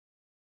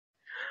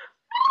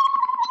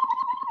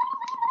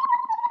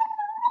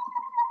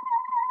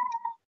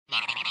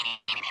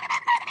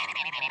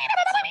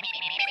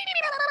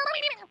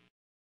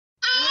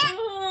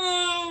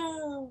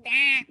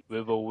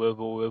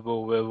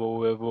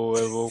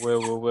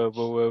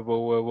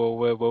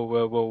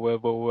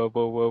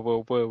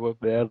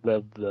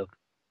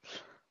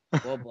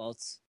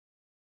Robots.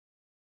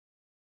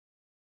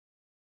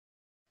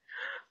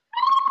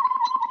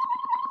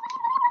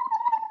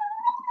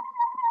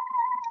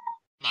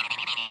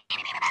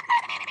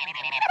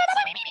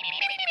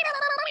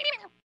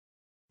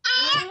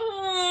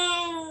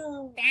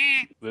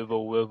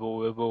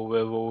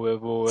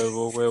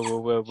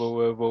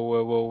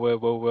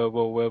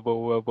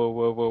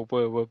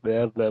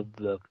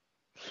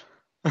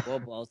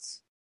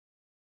 Robots.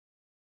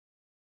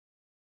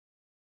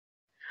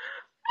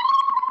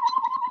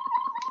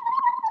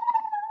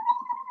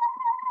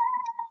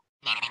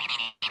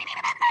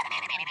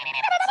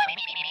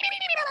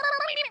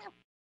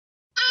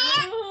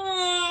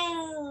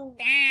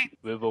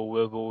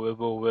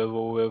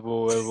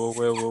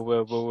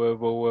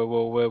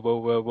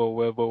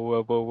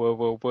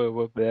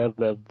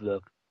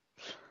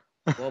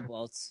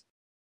 Robots.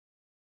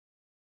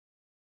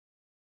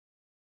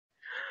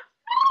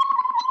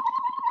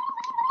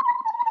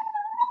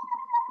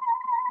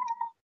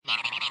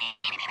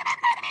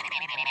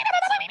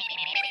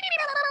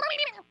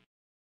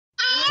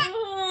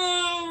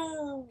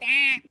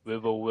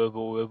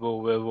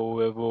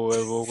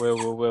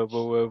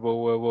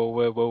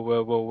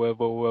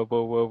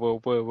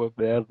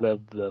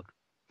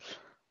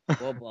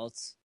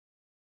 Robots.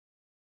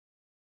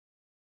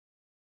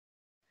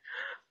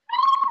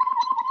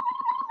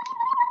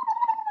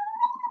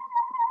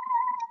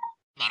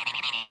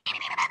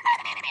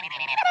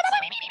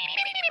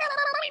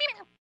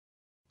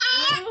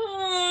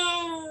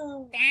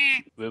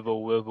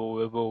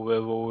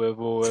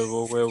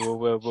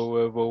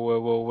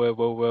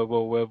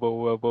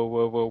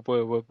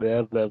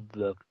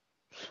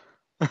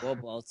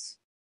 Robots.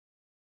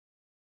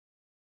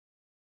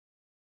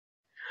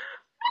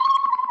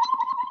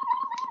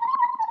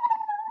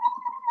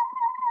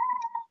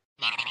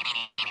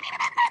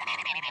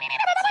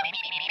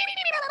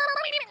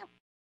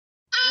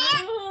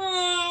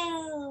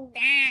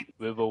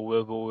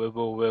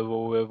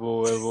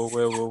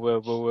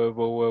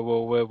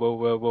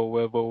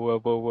 Robots.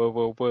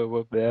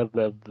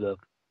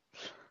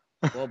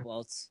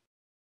 Robots.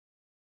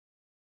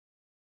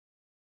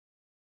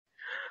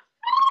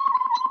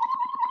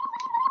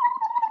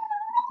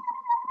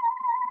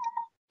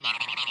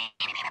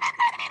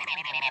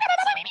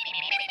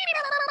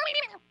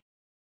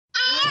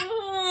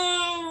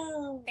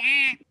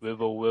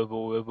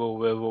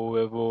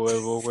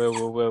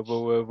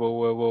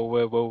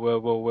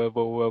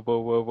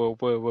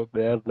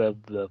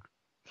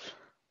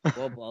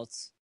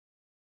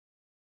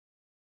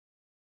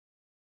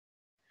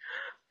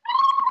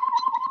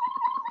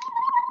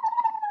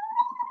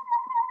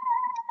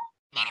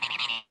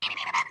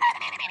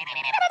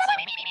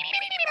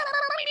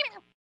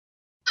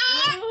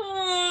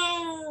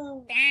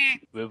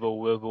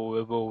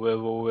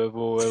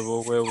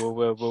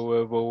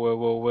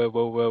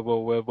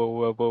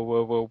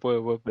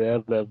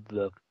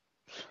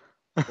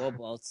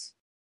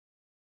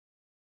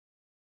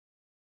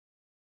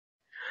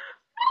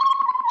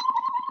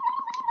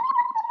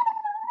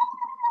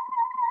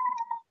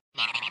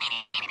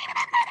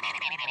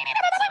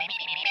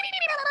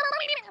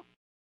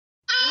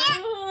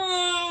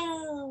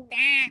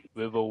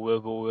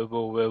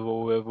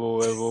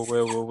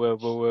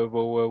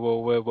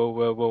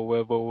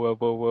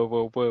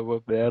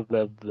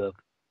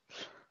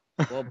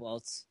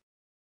 Robots.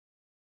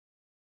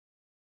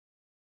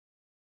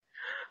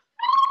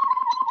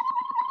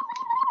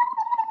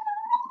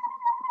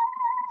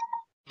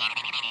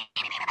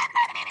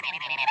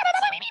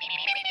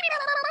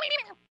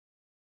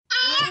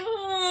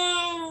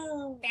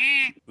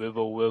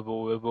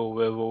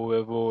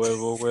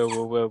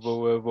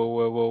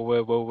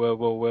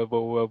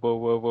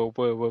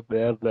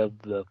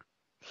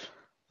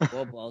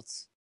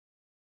 Robots.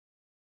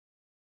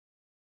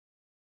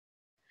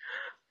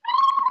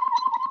 Robots.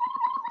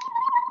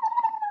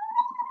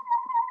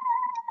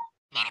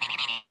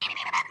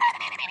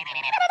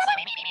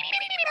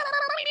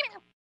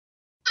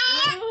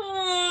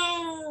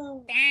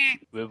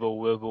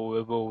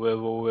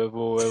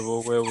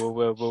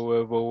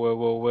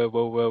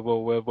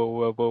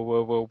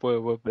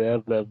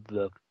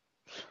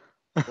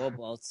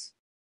 Robots.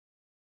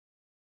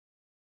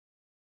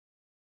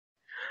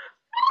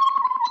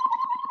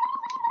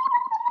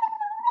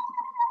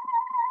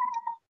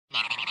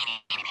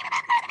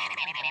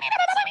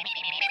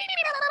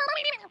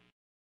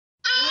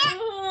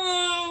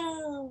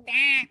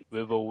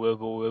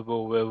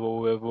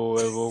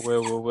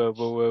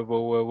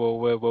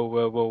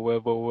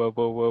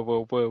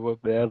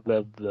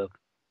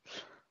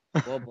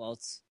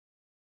 Robots.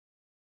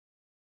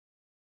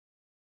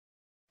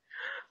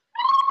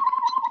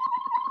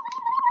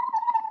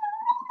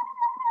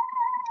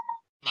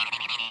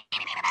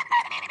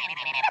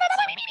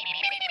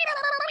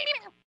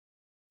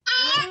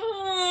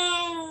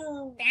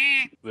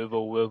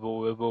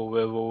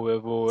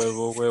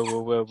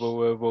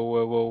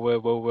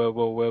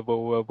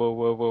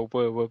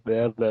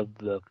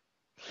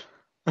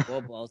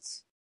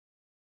 Robots.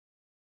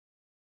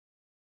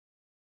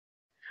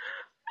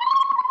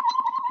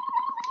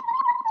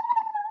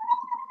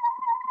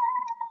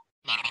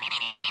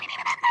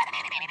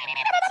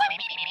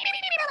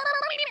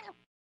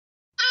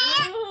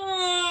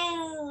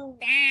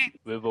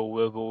 Wibble,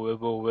 wibble,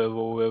 wibble,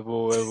 wibble,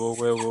 wibble, wibble,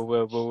 wibble,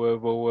 wibble,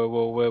 wibble,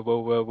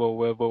 wibble, wibble, wibble,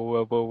 wibble,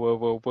 wibble,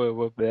 wibble,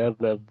 wibble, blah,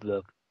 blah,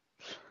 blah.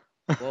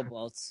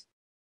 Wobbles.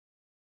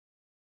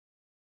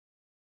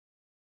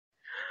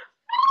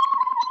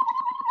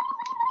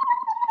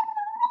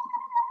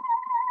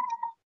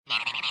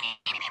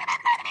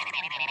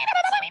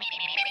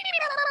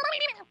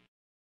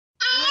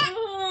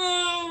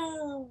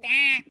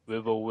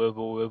 Wibble,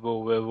 wibble,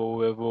 wibble, wibble,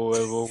 wibble,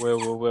 wibble,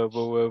 wibble,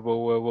 wibble, wibble,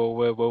 wibble,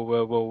 wibble,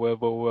 wibble,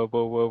 wibble,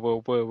 wibble,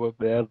 wibble, wibble,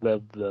 blah, blah,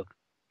 blah.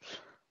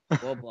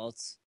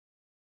 Wobbles.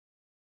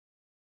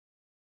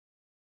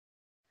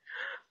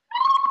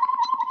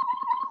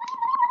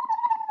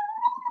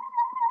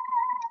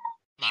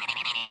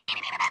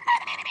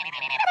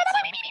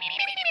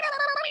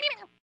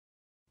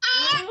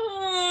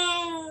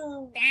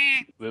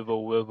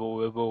 Wibble, wibble,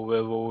 wibble,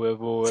 wibble,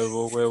 wibble,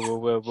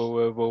 wibble, wibble, wibble,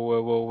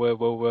 wibble, wibble,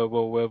 wibble,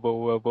 wibble,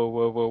 wibble, wibble,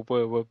 wibble,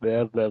 wibble,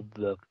 blah, blah,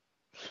 blah.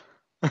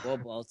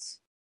 Wobbles.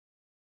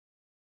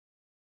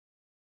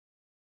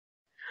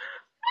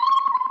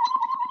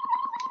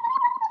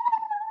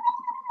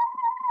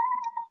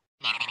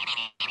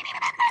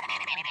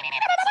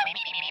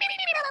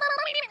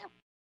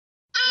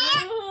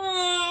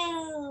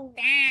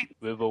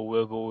 Wibble,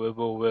 wibble,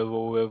 wibble,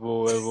 wibble,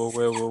 wibble, wibble,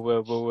 wibble,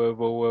 wibble,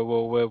 wibble,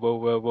 wibble, wibble,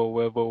 wibble,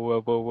 wibble,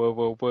 wibble,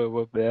 wibble,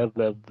 wibble, blah,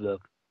 blah, blah.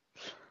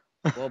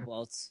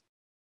 Wobbles.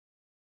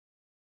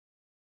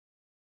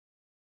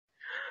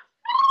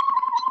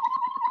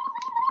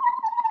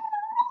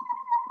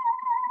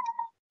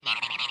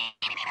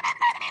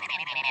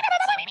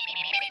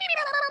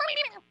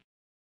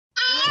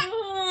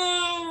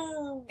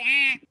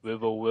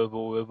 Wibble,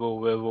 wibble,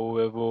 wibble, wibble,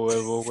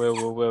 wibble,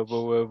 wibble,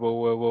 wibble, wibble,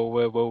 wibble, wibble,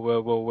 wibble,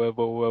 wibble,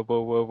 wibble,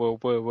 wibble, wibble,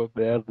 wibble,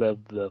 blah, blah,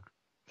 blah.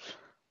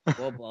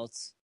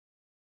 Wobbles.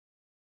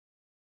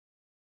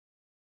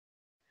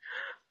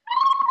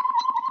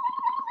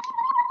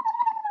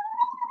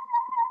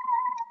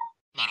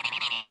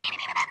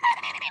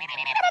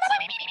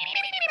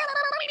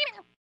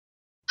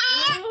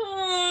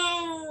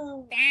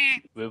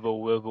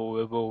 Wibble, wibble,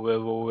 wibble,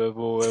 wibble,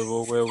 wibble,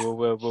 wibble,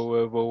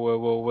 wibble,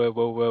 wibble, wibble,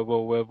 wibble, wibble,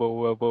 wibble, wibble,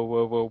 wibble,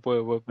 wibble,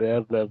 wibble, blah,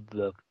 blah,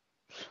 blah.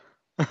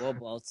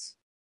 Wobbles.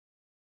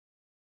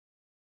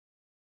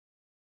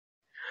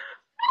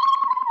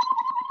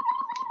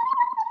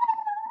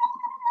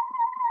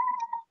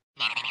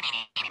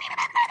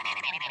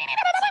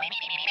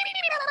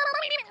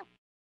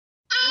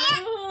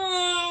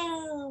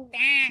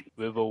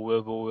 Wibble,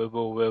 wibble,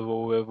 wibble,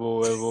 wibble, wibble,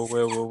 wibble,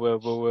 wibble,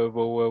 wibble, wibble,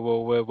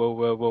 wibble, wibble,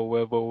 wibble,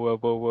 wibble,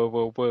 wibble,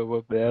 wibble,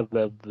 wibble, blah,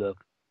 blah, blah.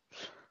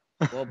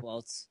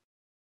 Wobbles.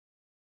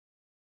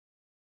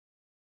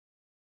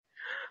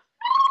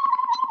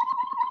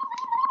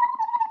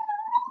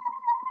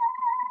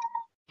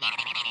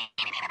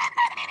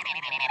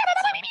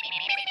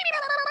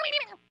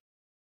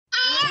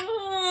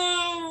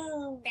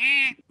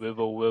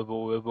 Wibble,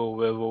 wibble, wibble,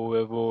 wibble,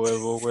 wibble,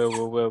 wibble,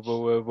 wibble,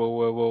 wibble, wibble,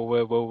 wibble,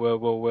 wibble,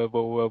 wibble,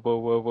 wibble,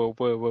 wibble, wibble,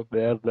 wibble,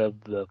 blah, blah,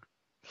 blah.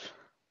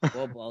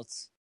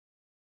 Wobbles.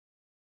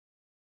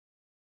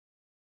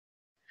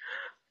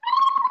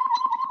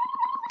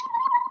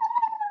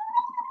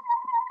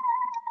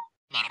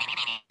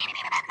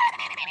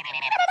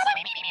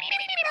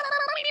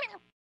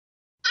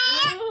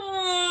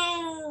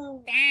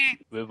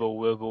 Wibble,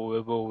 wibble,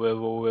 wibble,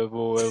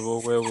 wibble,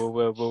 wibble, wibble, wibble,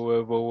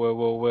 wibble,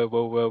 wibble,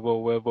 wibble,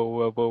 wibble, wibble, wibble,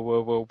 wibble,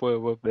 wibble,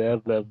 wibble,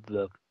 blah, blah,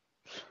 blah.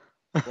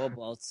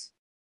 Wobbles.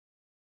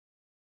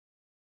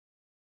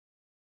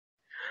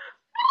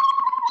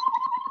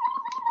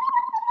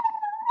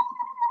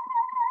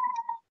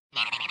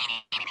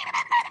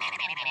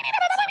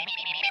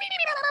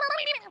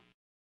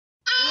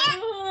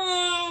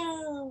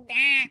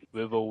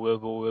 Wibble,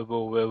 wibble,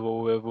 wibble,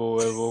 wibble,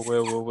 wibble,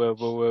 wibble,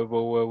 wibble,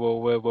 wibble,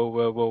 wibble, wibble,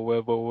 wibble, wibble,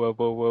 wibble,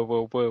 wibble,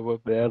 wibble,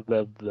 wibble, blah,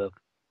 blah, blah.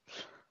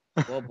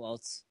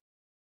 Wobbles.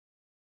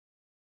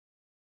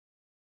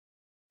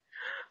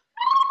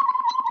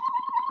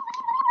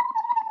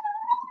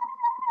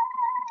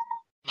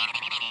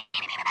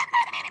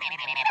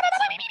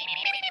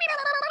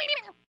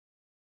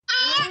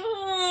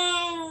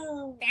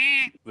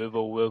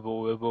 Wibble,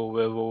 wibble, wibble,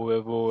 wibble,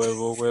 wibble,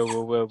 wibble,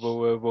 wibble,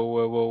 wibble, wibble,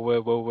 wibble,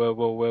 wibble,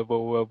 wibble, wibble,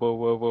 wibble,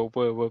 wibble,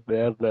 wibble,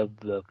 blah, blah,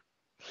 blah.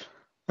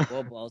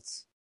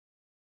 Wobbles.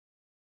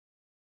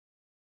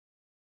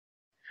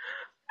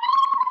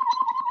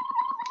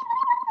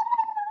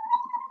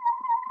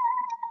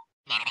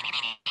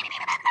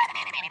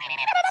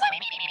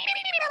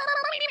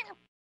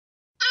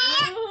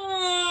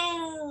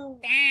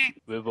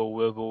 Wibble,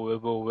 wibble,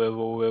 wibble,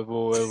 wibble,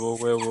 wibble, wibble,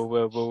 wibble,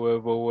 wibble,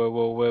 wibble,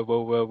 wibble,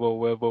 wibble, wibble,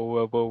 wibble,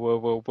 wibble,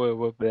 wibble,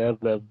 wibble, blah,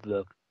 blah,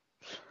 blah.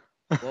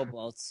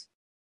 Wobbles.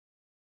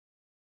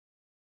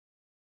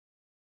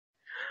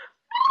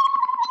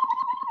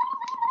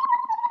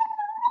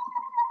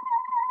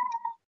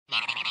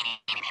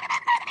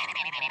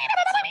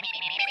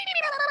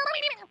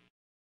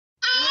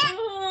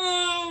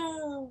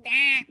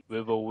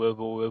 wibble,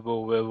 wibble,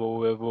 wibble, wibble,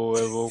 wibble,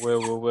 wibble,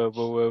 wibble, wibble,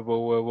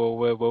 wibble, wibble,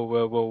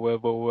 wibble,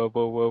 wibble,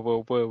 wibble, wibble,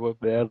 wibble, wibble,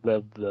 blah,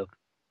 blah, blah.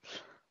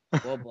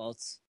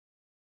 wobbles,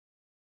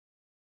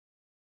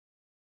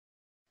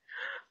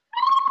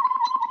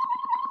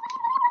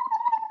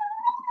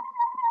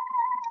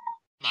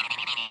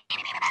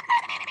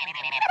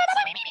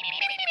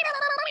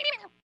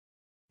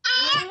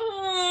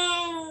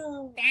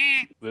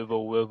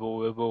 Wibble, wibble,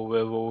 wibble,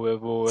 wibble,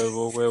 wibble, wibble,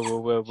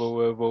 wibble, wibble, wibble,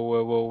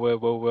 wibble, wibble,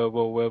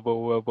 wibble,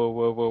 wibble, wibble,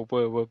 wibble,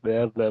 wibble,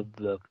 blah, blah,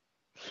 blah.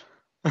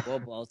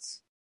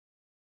 wobbles,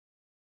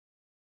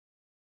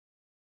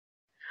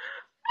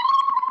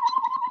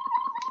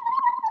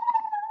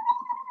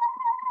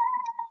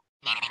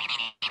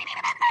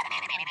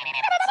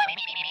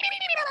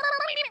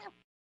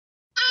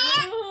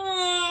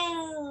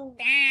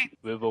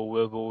 Wibble,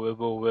 wibble,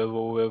 wibble,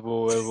 wibble,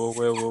 wibble, wibble,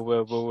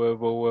 wibble, wibble,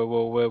 wibble,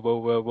 wibble,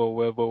 wibble, wibble,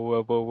 wibble,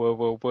 wibble,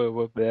 wibble,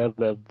 wibble, blah,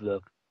 blah, blah.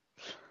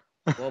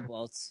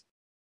 wobbles,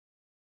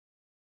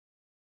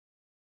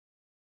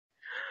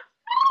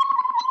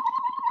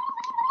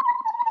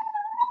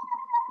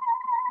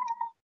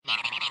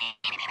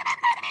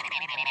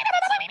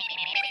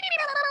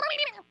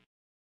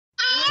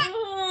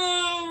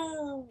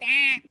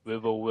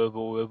 Wibble,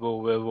 wibble,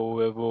 wibble, wibble,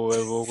 wibble,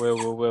 wibble,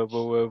 wibble, wibble,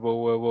 wibble,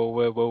 wibble,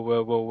 wibble,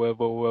 wibble,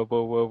 wibble,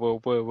 wibble,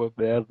 wibble, wibble,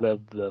 blah, blah,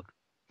 blah.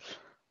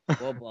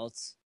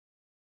 wobbles,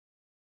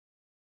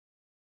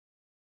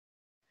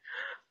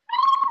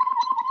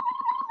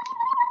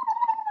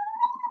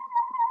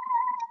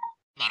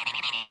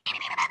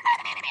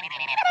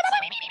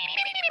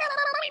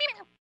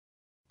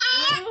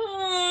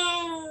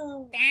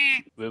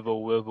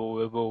 Wibble, wibble,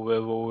 wibble,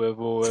 wibble,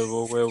 wibble,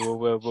 wibble, wibble,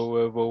 wibble, wibble, wibble, wibble, wibble, wibble, wibble, wibble,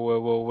 wibble, blah, blah, blah. wobbles, Wibble, wibble, wibble, wibble, wibble, wibble, wibble, wibble,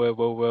 wibble, wibble,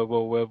 wibble,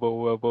 wibble, wibble,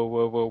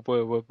 wibble,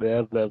 wibble, wibble,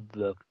 blah, blah,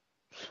 blah.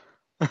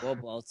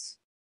 wobbles,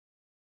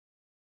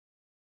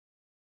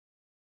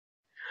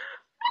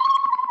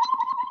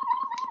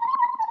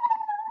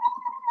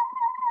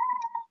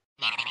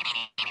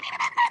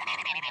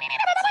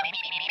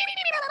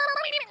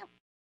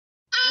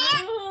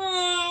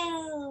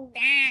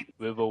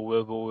 Wibble,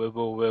 wibble,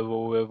 wibble,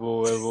 wibble,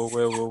 wibble, wibble,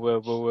 wibble,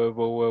 wibble,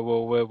 wibble,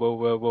 wibble, wibble,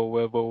 wibble,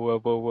 wibble,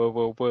 wibble,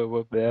 wibble,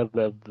 wibble, blah,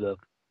 blah, blah.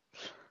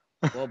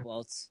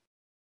 wobbles,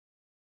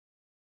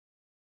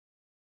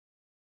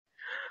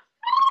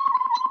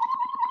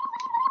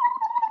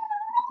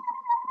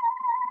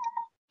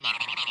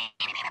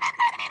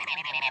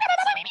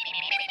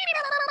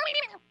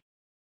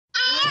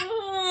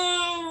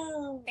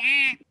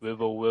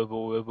 Wibble,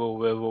 wibble, wibble,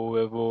 wibble,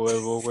 wibble,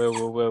 wibble,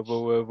 wibble, wibble,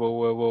 wibble,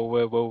 wibble, wibble,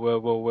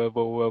 wibble,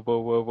 wibble,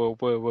 wibble, wibble,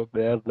 wibble,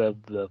 blah, blah,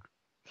 blah.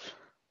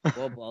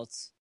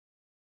 wobbles,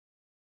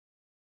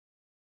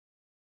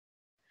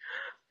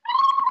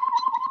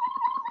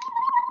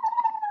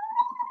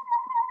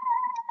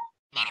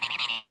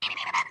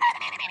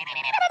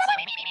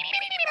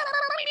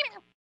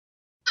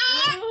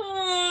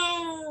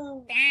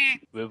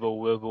 Wibble,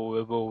 wibble,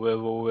 wibble,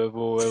 wibble,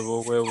 wibble,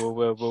 wibble,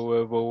 wibble, wibble,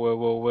 wibble,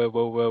 wibble,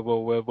 wibble,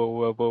 wibble, wibble,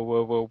 wibble,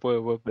 wibble,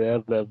 wibble, blah,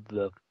 blah,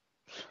 blah.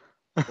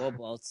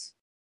 wobbles,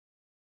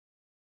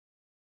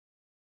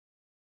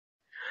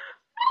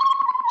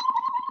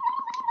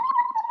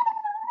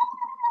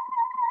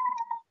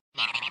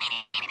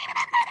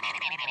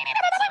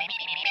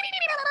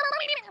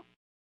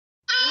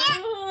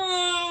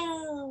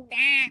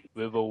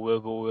 Wibble,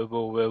 wibble,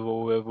 wibble,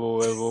 wibble, wibble,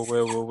 wibble,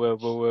 wibble,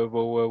 wibble,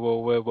 wibble,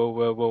 wibble, wibble,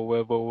 wibble,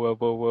 wibble,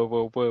 wibble,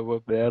 wibble,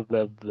 wibble, blah,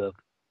 blah, blah.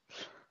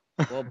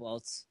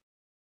 wobbles,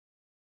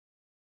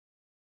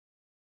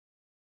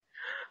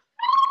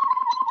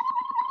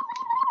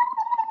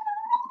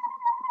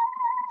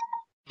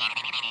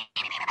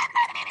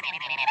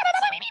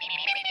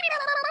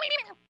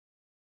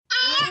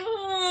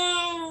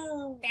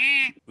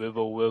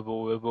 Wibble,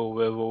 wibble, wibble,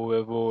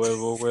 wibble, wibble,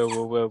 wibble,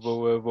 wibble,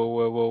 wibble, wibble,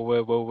 wibble, wibble,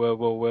 wibble, wibble,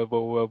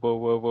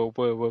 wibble, wibble,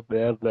 wibble,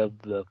 blah, blah,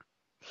 blah.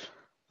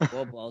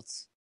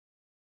 wobbles,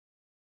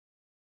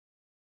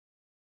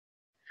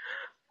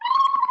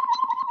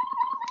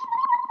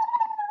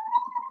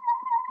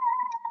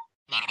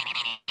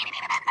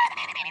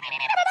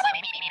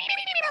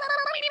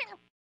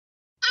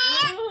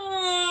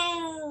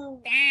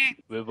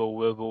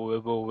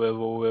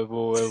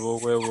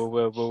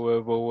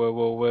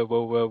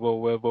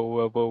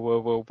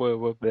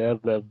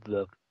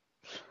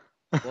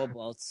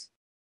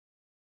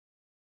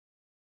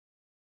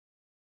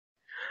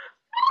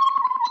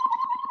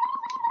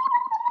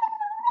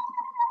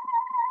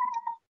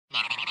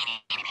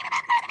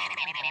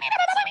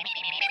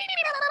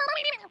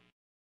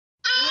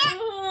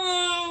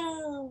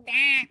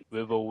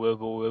 Wibble,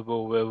 wibble,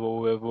 wibble,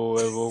 wibble,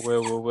 wibble,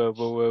 wibble,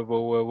 wibble,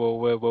 wibble,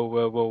 wibble, wibble,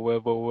 wibble,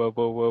 wibble, wibble,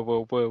 wibble,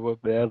 wibble,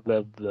 wibble, blah,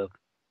 blah, blah.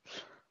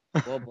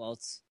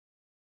 wobbles,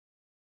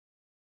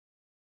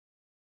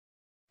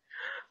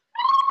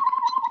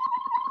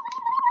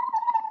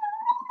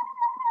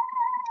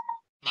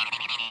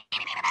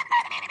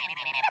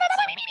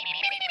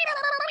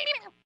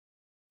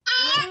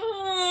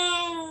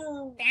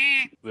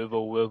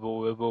 Wibble,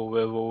 wibble, wibble,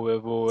 wibble,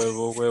 wibble, wibble,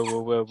 wibble,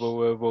 wibble, wibble,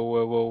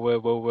 wibble, wibble,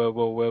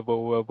 wibble,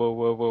 wibble, wibble,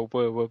 wibble,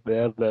 wibble,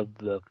 blah, blah,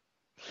 blah.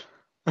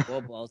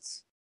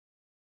 wobbles,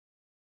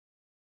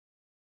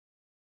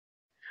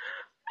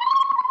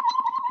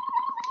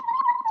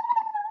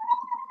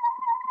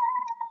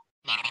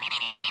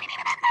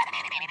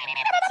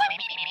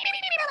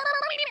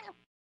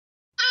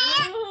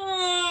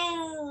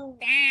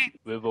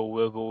 wibble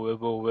wibble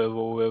wibble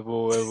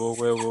wibble wibble wibble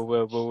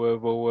wibble wibble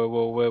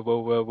wibble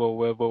wibble wibble wibble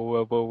wibble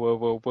wibble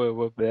wibble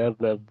wibble blah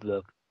blah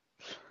blah.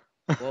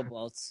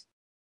 wobbles,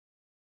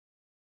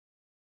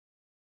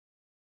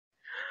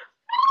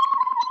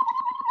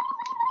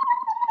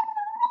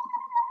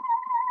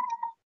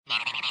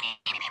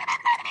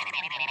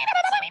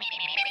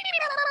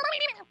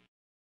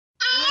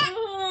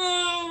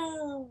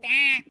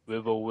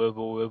 Wibble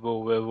wibble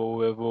wibble wibble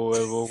wibble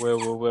wibble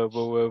wibble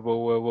wibble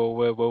wibble wibble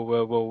wibble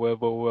wibble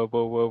wibble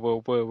wibble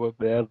wibble wibble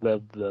blah blah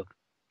blah.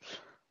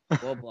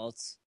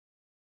 wobbles,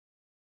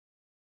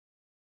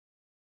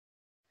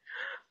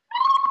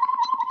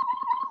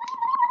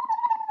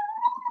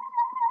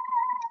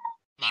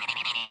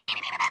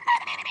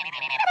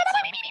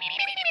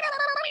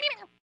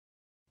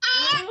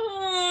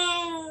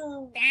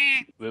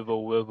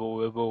 Wibble wibble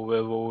wibble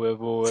wibble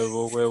wibble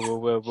wibble wibble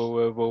wibble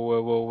wibble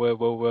wibble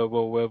wibble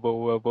wibble wibble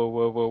wibble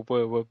wibble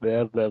wibble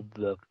blah blah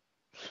blah.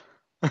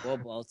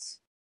 wobbles,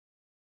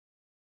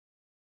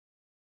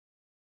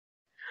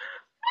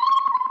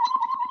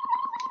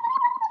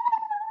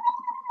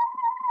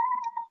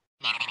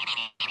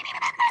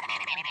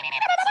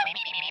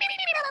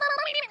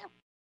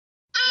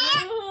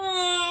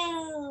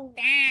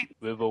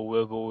 Wibble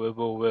wibble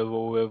wibble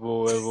wibble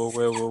wibble wibble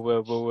wibble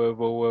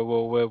wibble wibble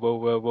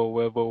wibble wibble wibble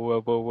wibble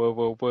wibble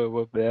wibble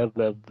wibble blah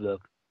blah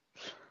blah.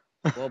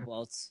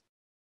 wobbles,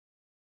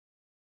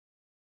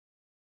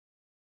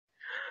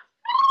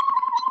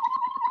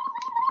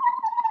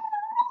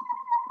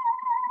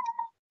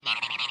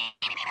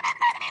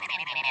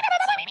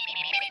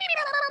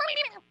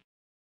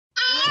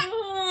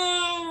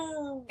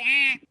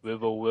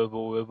 Wibble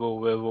wibble wibble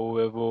wibble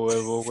wibble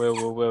wibble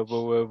wibble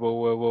wibble wibble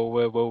wibble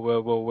wibble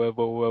wibble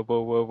wibble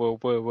wibble wibble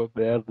wibble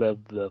blah blah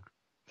blah.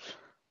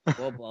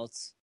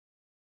 wobbles,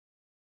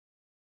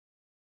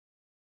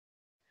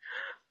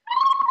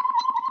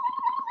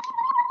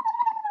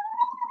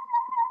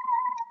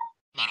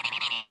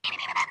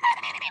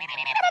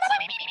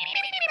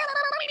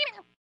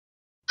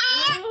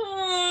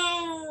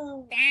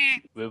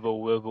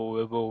 Wibble wibble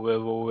wibble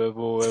wibble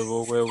wibble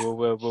wibble wibble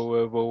wibble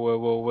wibble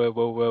wibble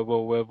wibble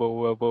wibble wibble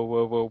wibble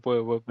wibble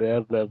wibble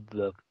blah blah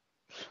blah.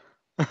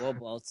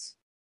 wobbles,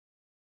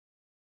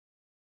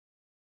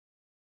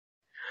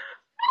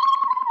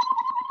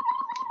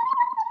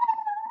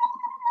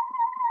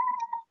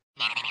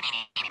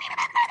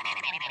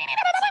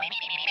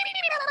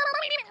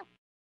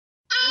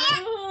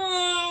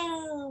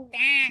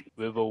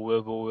 Wibble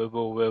wibble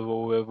wibble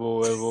wibble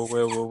wibble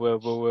wibble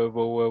wibble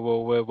wibble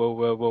wibble wibble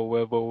wibble wibble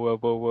wibble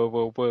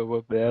wibble wibble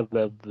wibble blah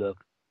blah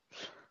blah.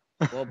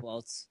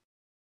 wobbles,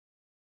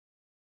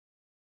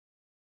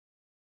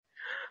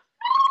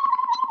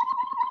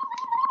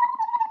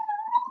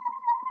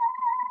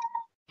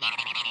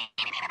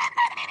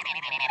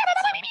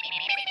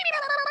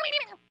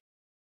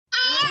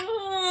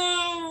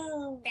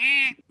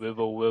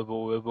 Wibble wibble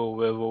wibble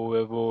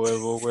wibble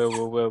wibble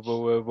wibble wibble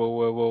wibble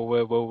wibble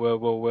wibble wibble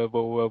wibble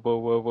wibble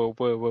wibble wibble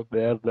wibble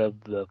blah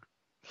blah blah.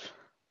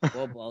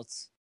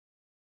 wobbles,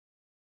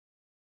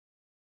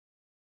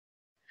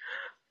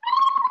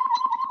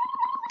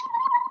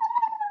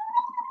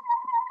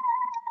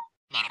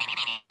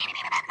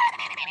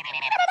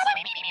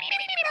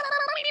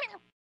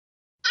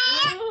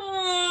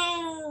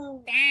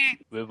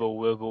 Wibble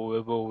wibble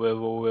wibble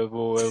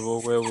wibble wibble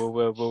wibble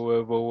wibble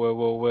wibble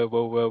wibble wibble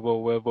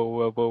wibble wibble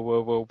wibble wibble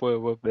wibble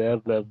wibble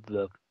blah blah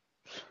blah.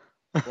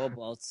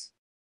 wobbles,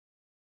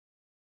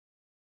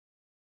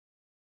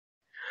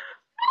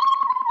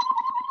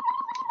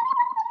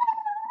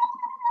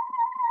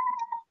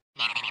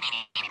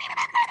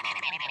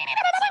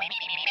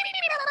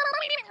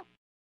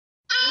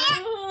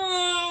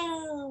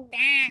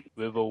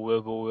 Wibble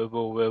wibble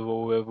wibble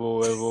wibble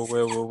wibble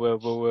wibble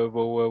wibble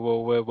wibble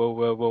wibble wibble wibble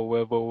wibble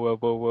wibble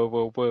wibble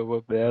wibble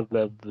wibble blah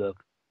blah blah.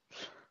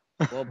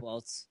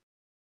 wobbles,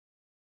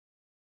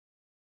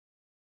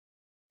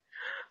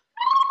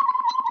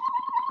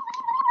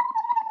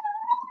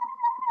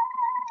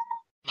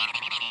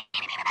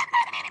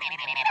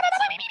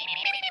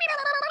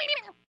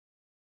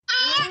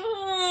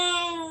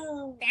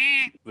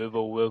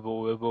 Wibble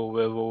wibble wibble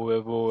wibble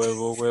wibble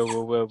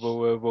wibble wibble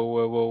wibble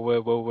wibble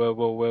wibble wibble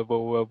wibble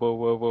wibble wibble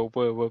wibble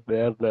wibble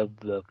blah blah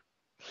blah.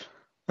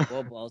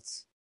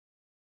 wobbles,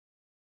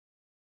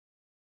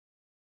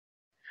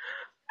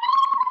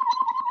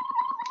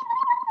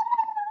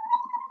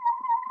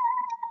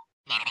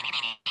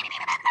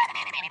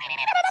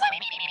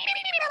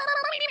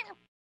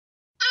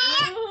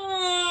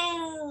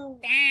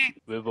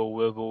 Wibble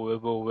wibble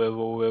wibble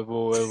wibble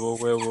wibble wibble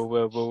wibble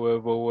wibble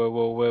wibble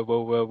wibble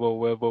wibble wibble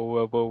wibble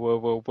wibble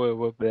wibble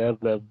wibble blah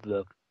blah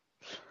blah.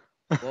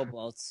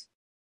 wobbles,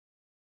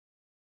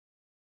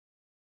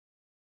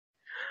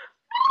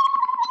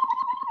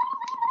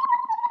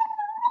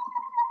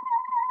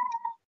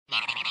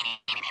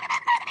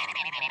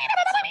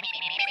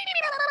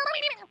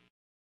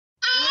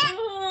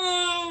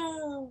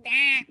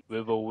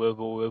 Wibble,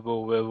 wibble,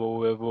 wibble, wibble,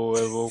 wibble,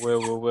 wibble,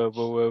 wibble, wibble,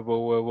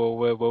 wibble, wibble,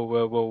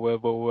 wibble,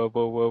 wibble,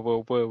 wibble,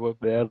 wibble, wibble, wibble,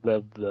 blah, blah,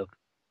 blah.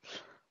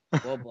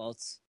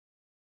 wobbles,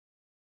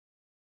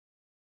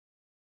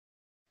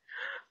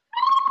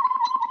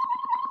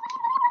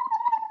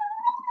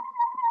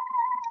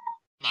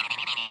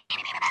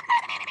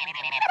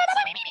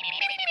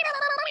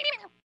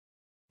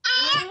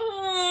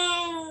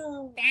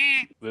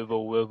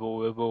 Wibble, wibble,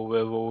 wibble,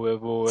 wibble,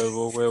 wibble, wibble,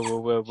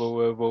 wibble, wibble, wibble,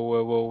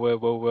 wibble, wibble,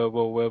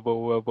 wibble,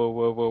 wibble, wibble,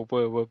 wibble,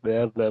 wibble,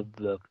 blah, blah,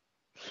 blah.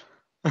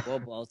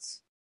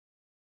 wobbles,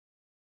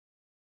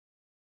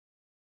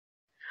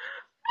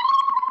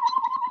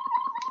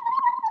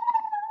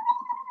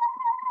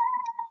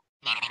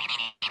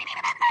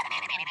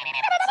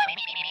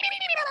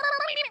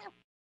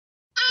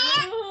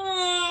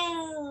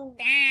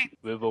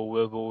 Wibble,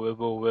 wibble,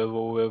 wibble,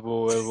 wibble,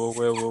 wibble, wibble,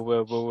 wibble,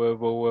 wibble,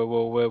 wibble,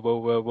 wibble,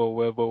 wibble, wibble,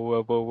 wibble,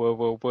 wibble,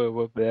 wibble,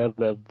 wibble, blah,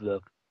 blah, blah.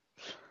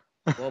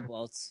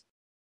 wobbles,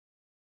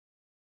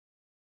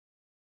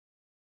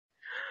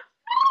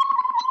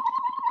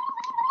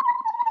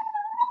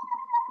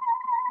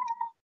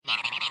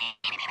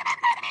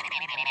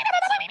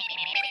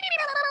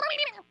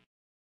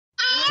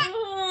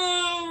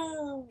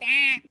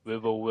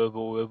 Wibble,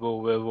 wibble,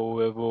 wibble, wibble,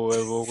 wibble,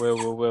 wibble,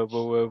 wibble, wibble,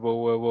 wibble,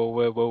 wibble,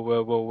 wibble,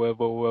 wibble,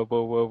 wibble,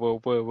 wibble,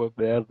 wibble, wibble,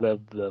 blah, blah,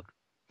 blah.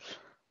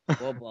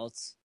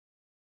 wobbles,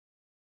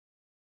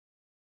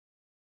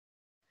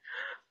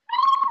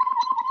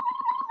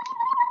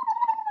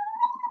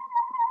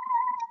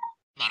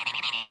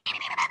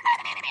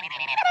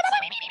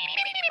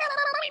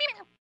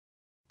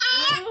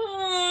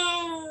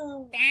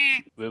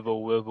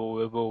 Wibble, wibble,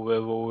 wibble,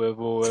 wibble,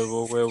 wibble,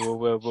 wibble, wibble,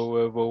 wibble, wibble,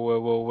 wibble,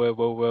 wibble,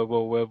 wibble,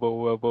 wibble,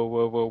 wibble,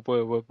 wibble,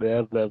 wibble,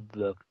 blah, blah,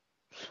 blah.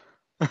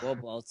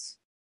 wobbles,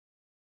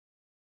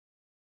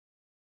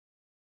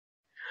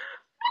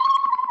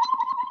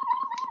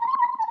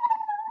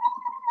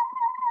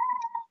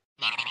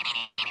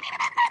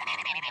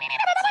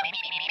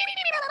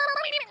 Wibble, wibble,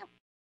 wibble,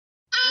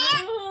 wibble, wibble, wibble,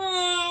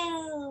 wibble, wibble,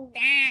 wibble, wibble, wibble, wibble, wibble, wibble, wibble, wibble,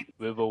 blah, blah, blah.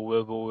 wobbles, Wibble,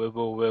 wibble,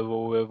 wibble,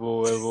 wibble,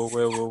 wibble, wibble, wibble,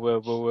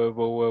 wibble,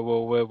 wibble,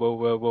 wibble,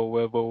 wibble, wibble,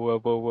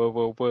 wibble, wibble,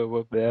 wibble,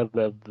 wibble, blah,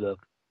 blah, blah.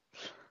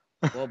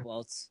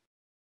 wobbles,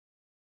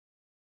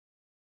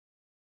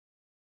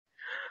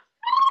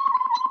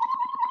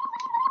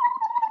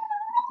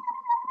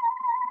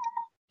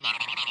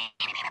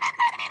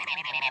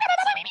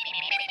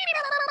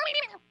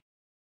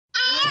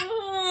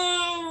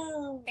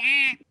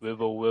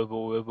 Wibble,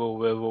 wibble, wibble,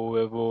 wibble,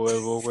 wibble, wibble,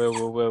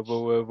 wibble, wibble,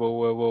 wibble,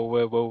 wibble, wibble,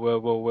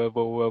 wibble,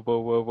 wibble,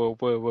 wibble, wibble,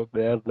 wibble,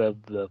 blah, blah,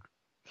 blah.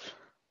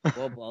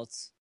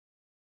 wobbles,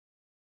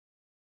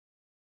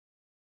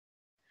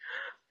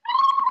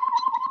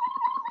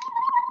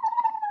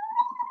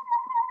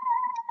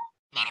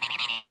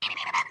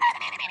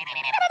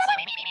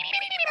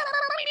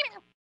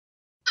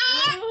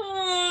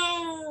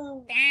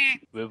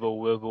 Wibble,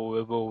 wibble,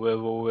 wibble,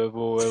 wibble,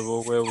 wibble,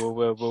 wibble, wibble,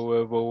 wibble,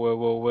 wibble,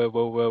 wibble,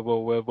 wibble,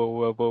 wibble, wibble,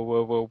 wibble,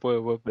 wibble,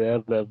 wibble, blah,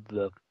 blah,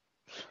 blah.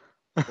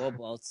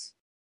 wobbles,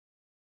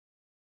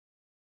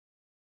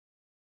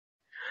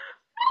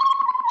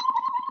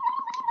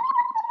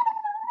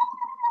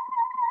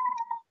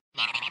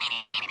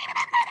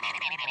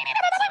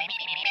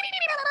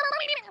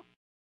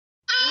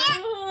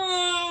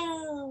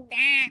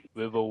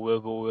 Wibble,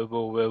 wibble,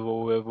 wibble, wibble,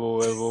 wibble,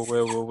 wibble,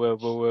 wibble,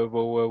 wibble,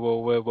 wibble,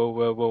 wibble, wibble,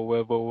 wibble,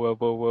 wibble,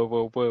 wibble,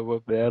 wibble,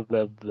 wibble, blah,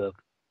 blah, blah.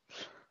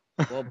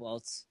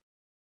 wobbles,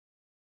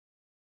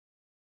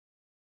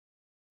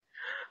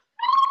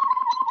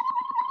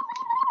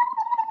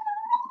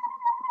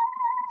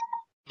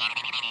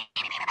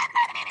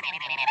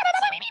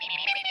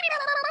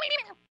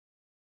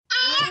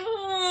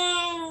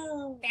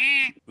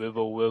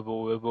 Wibble, wibble,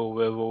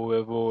 wibble,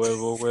 wibble, wibble, wibble,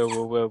 wibble, wibble,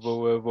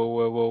 wibble,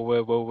 wibble, wibble,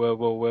 wibble,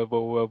 wibble,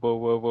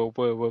 wibble, wibble,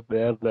 wibble,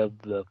 blah, blah,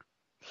 blah.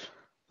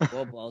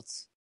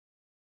 wobbles,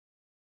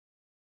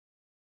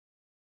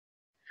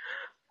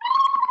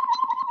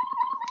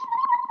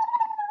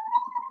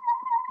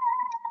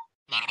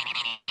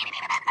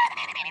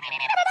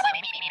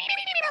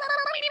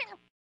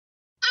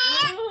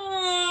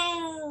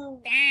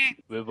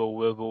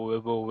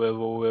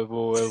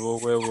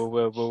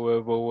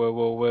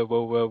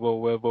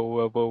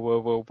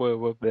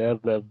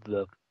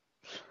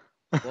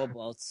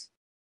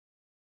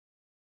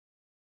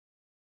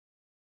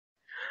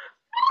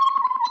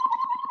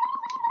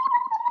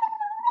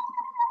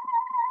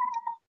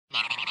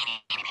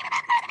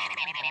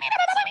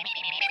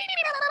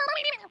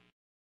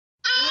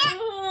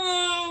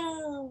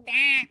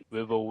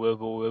 Wibble,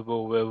 wibble,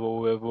 wibble,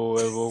 wibble,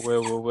 wibble,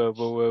 wibble,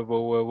 wibble, wibble,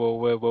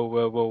 wibble, wibble,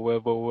 wibble,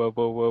 wibble, wibble,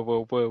 wibble,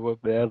 wibble,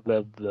 wibble, blah,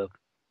 blah, blah.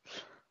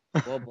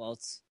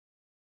 wobbles,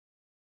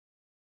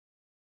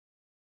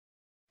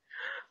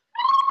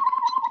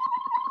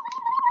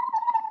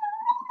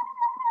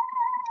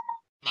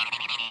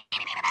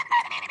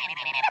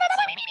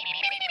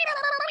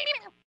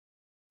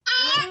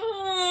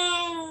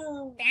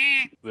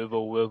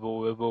 Wibble,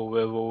 wibble, wibble,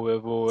 wibble,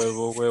 wibble,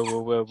 wibble, wibble,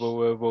 wibble, wibble,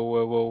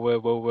 wibble, wibble,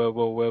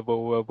 wibble,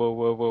 wibble, wibble,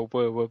 wibble,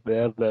 wibble,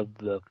 blah, blah,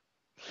 blah.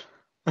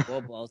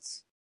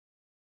 wobbles,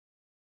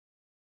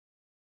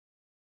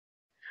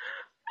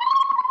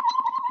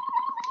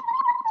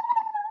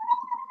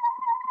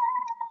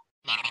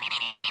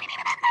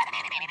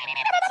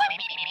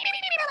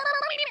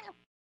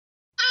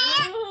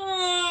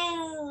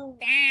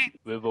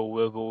 wibble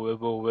wibble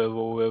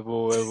wibble wibble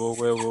wibble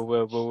wibble wibble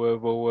wibble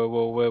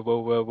wibble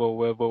wibble wibble wibble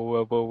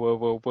wibble wibble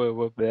wibble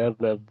wibble blah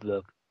blah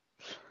blah.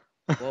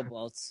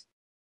 wobbles,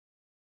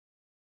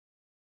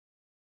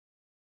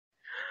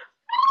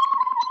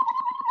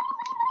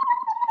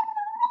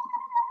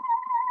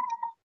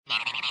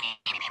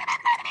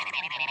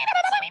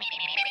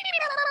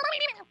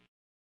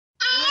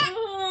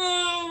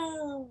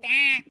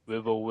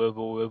 Wibble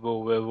wibble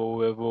wibble wibble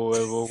wibble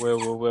wibble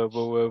wibble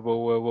wibble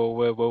wibble wibble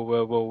wibble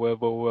wibble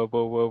wibble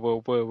wibble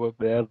wibble wibble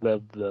blah blah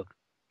blah.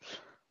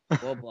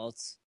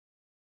 wobbles,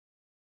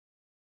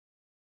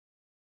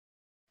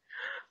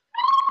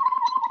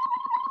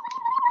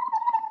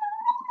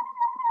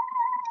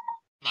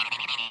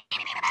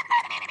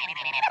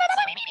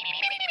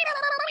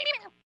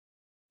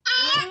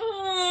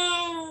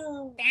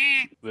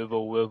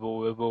 Wibble wibble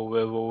wibble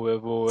wibble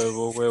wibble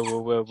wibble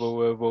wibble wibble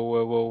wibble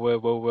wibble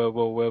wibble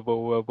wibble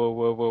wibble wibble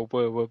wibble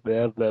wibble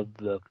blah blah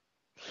blah.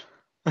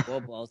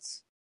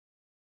 wobbles,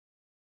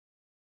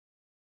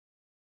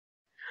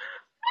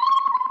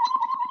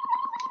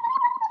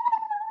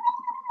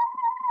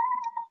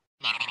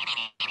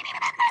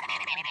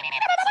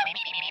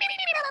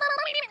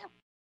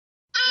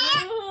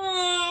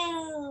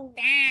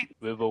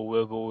 Wibble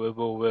wibble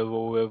wibble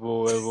wibble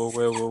wibble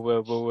wibble wibble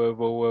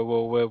wibble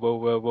wibble wibble wibble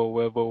wibble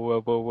wibble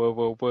wibble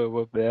wibble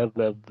wibble blah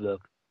blah blah.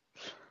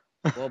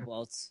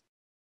 wobbles,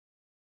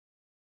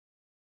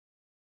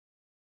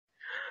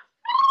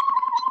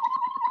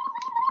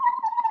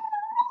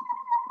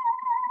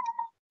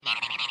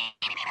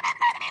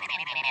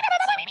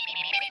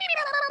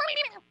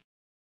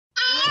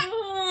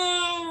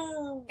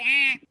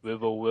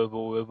 Wibble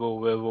wibble wibble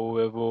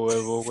wibble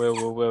wibble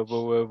wibble wibble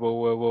wibble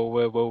wibble wibble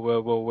wibble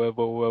wibble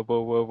wibble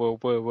wibble wibble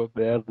wibble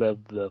blah blah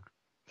blah.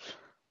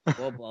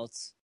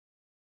 wobbles,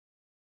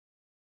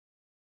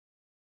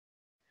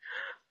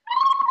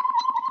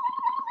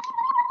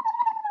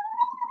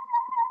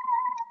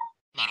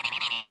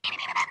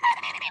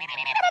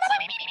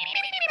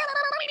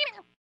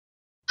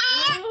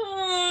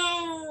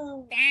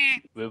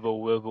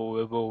 Wibble wibble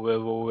wibble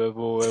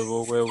wibble wibble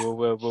wibble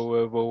wibble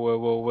wibble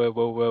wibble wibble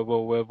wibble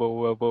wibble wibble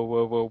wibble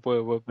wibble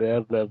wibble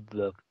blah blah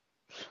blah.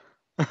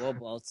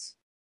 wobbles,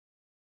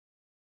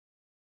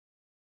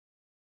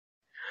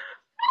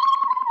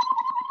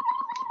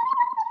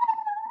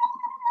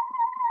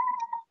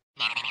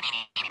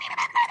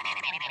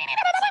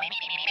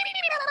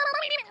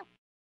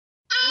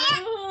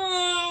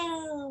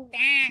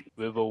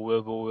 Wibble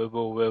wibble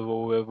wibble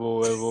wibble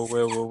wibble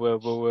wibble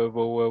wibble wibble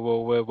wibble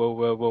wibble wibble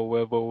wibble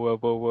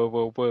wibble wibble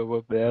wibble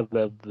wibble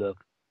blah blah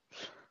blah.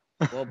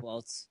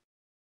 wobbles,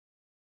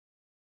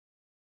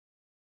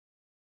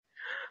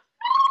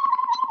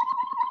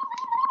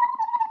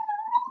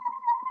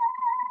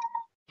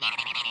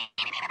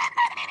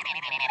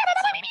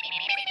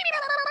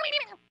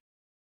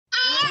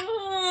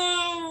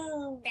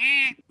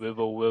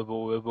 Wibble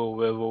wibble wibble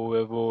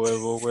wibble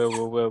wibble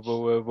wibble wibble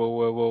wibble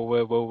wibble wibble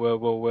wibble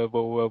wibble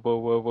wibble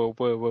wibble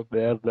wibble wibble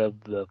blah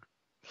blah blah.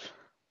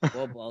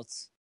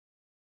 wobbles,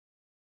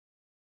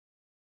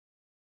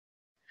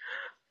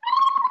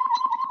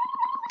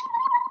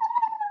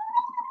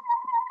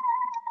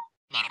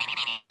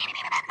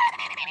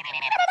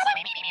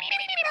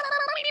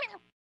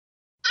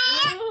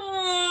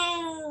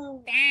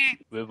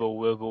 Wibble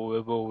wibble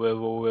wibble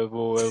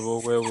wibble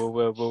wibble wibble wibble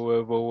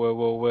wibble wibble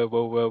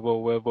wibble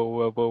wibble wibble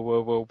wibble wibble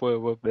wibble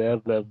wibble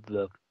blah blah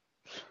blah.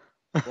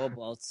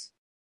 wobbles,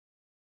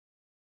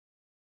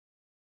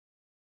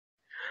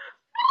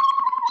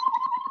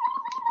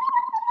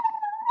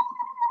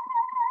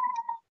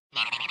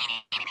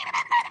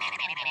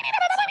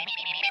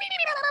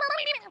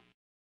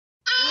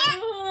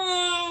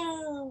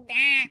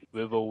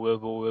 Wibble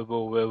wibble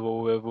wibble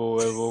wibble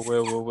wibble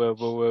wibble wibble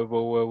wibble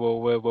wibble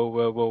wibble wibble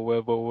wibble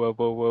wibble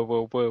wibble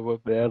wibble wibble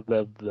blah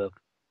blah blah.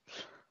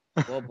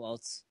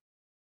 wobbles,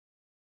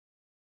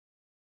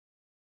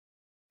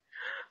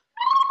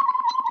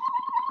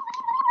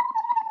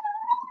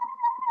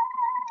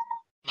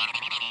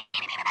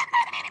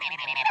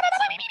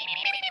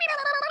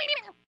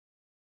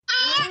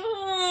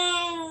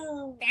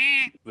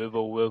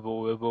 Wibble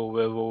wibble wibble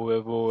wibble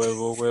wibble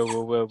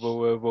wibble wibble wibble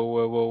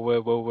wibble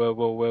wibble wibble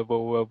wibble wibble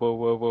wibble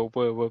wibble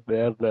wibble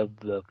blah blah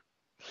blah.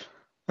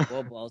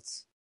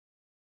 wobbles,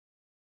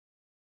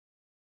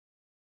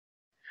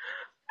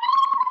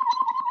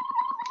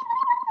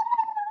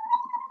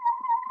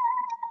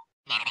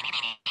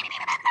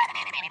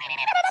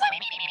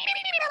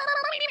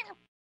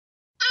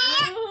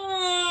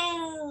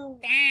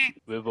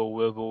 Wibble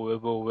wibble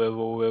wibble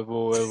wibble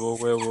wibble wibble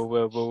wibble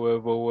wibble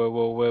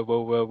wibble wibble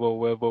wibble wibble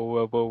wibble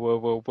wibble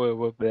wibble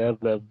wibble blah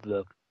blah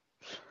blah.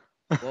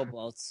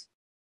 wobbles,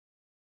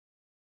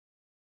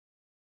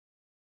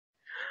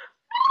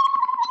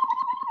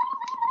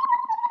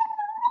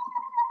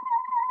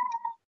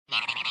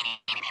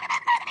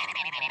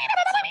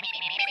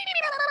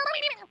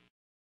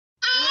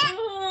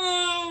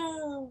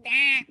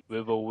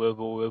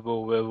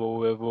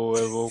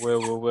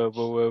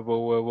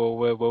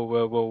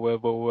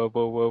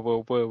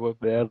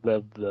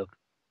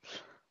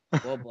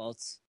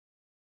 wobbles,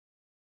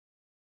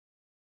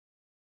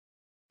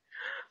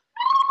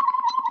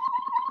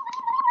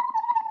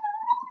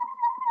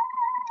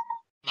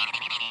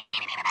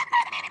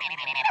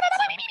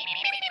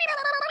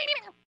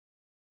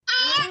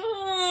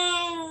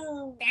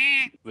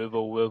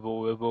 wibble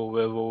wibble wibble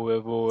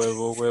wibble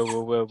wibble wibble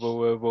wibble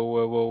wibble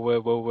wibble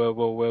wibble wibble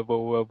wibble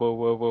wibble wibble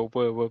wibble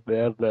wibble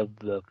blah blah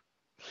blah.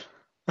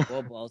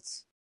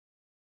 wobbles,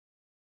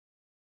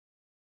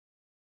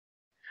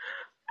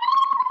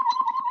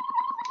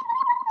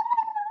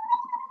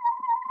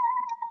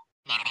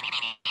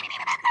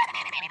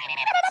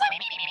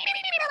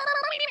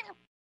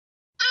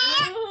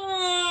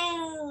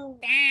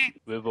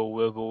 Wibble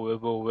wibble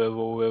wibble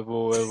wibble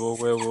wibble wibble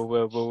wibble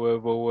wibble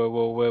wibble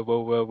wibble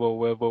wibble wibble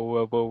wibble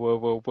wibble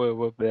wibble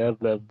wibble blah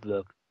blah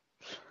blah.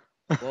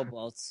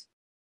 wobbles,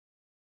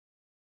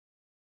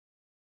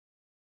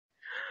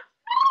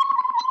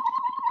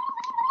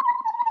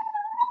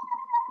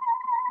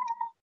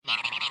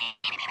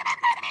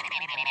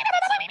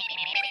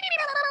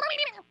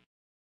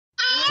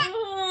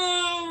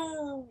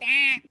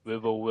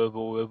 Wibble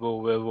wibble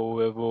wibble wibble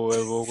wibble wibble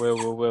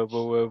wibble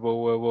wibble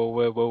wibble wibble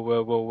wibble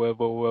wibble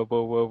wibble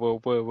wibble wibble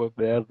wibble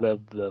blah blah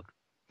blah.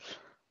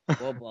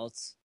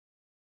 wobbles,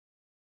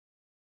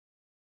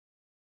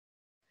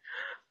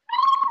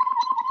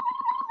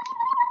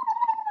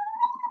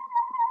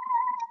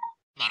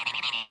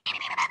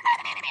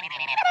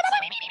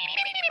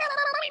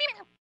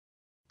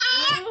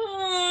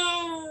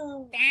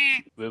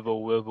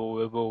 Wibble wibble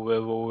wibble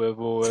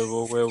wibble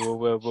wibble wibble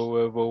wibble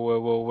wibble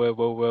wibble wibble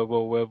wibble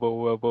wibble wibble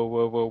wibble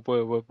wibble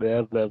wibble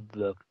blah blah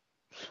blah.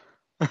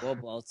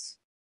 wobbles,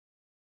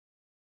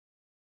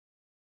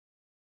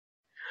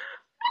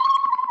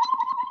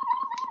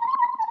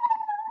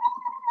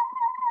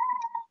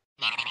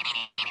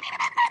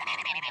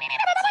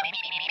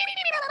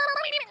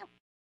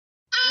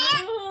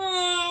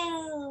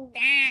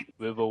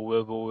 Wibble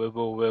wibble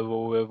wibble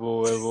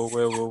wibble wibble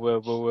wibble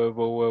wibble wibble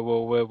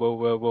wibble wibble wibble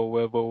wibble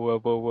wibble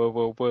wibble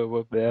wibble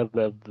wibble blah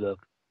blah blah.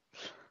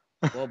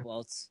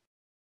 wobbles,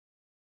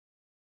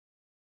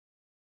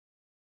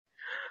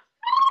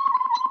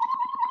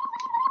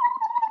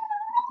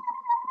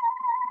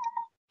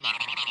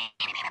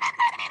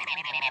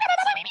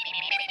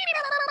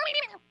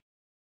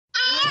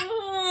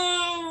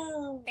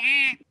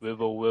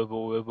 Wibble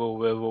wibble wibble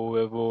wibble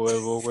wibble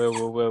wibble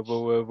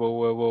wibble wibble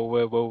wibble wibble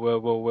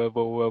wibble wibble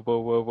wibble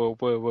wibble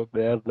wibble wibble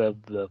blah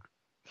blah blah.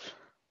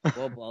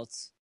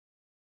 wobbles,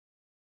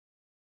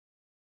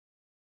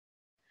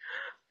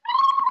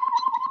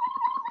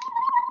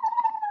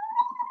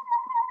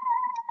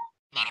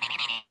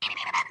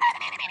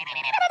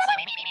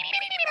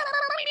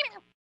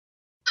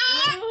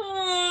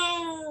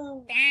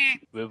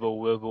 Wibble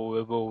wibble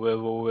wibble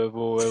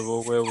wibble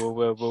wibble wibble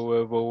wibble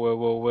wibble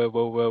wibble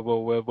wibble wibble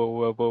wibble wibble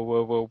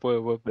wibble wibble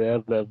wibble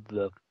blah blah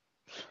blah.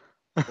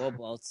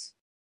 wobbles,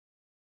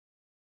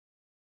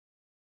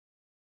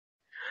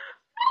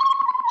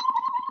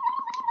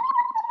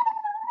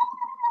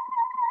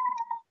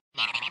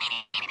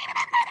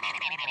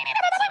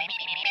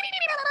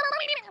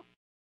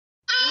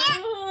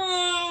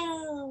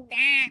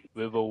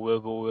 Wibble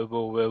wibble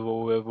wibble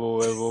wibble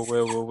wibble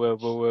wibble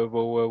wibble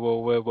wibble wibble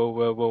wibble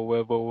wibble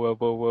wibble wibble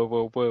wibble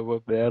wibble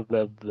wibble blah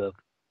blah blah.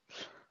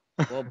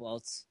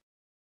 wobbles,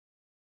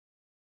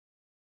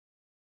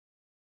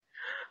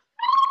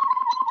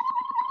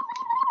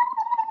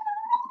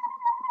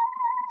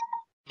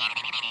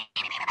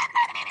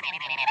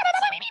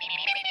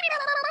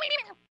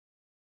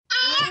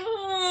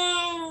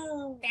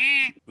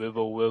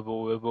 Wibble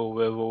wibble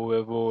wibble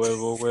wibble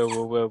wibble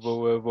wibble wibble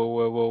wibble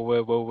wibble wibble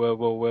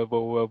wibble wibble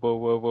wibble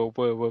wibble wibble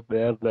wibble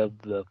blah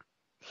blah blah.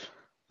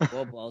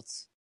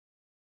 wobbles,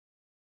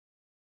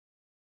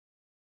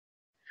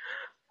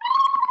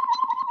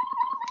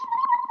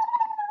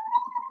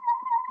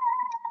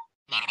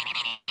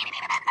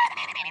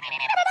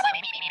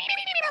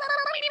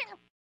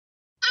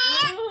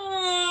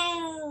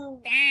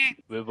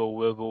 Wibble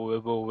wibble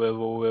wibble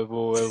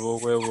wibble wibble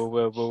wibble wibble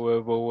wibble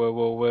wibble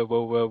wibble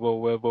wibble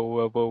wibble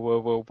wibble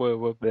wibble wibble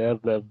wibble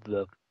blah blah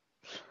blah.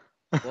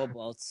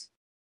 wobbles,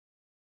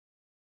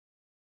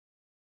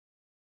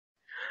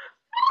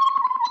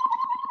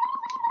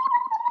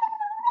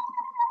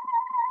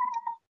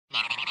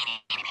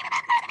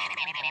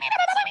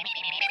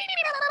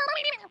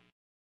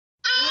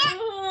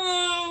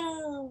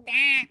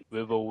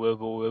 Wibble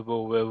wibble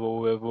wibble wibble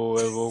wibble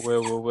wibble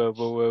wibble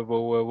wibble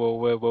wibble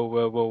wibble wibble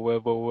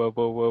wibble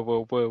wibble wibble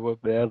wibble wibble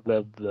blah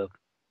blah blah.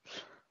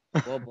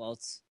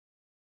 wobbles,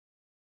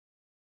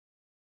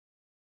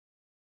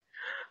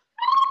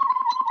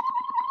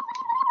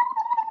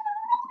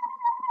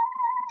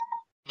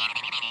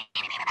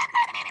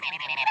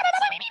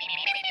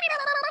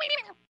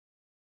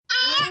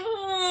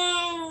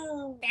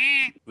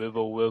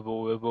 Wibble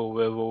wibble wibble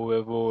wibble wibble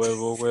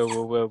wibble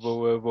wibble wibble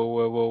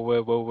wibble wibble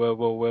wibble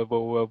wibble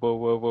wibble wibble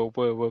wibble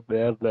wibble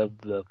blah blah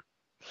blah.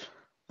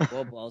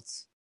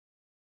 wobbles,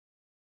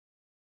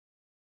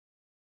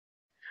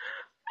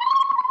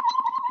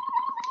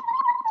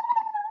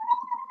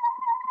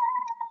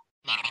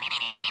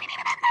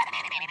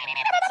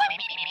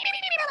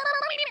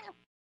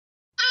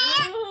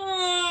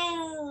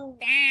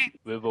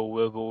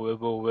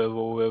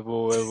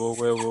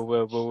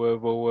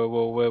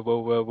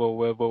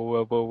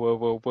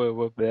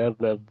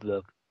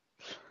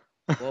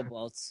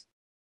 wobbles,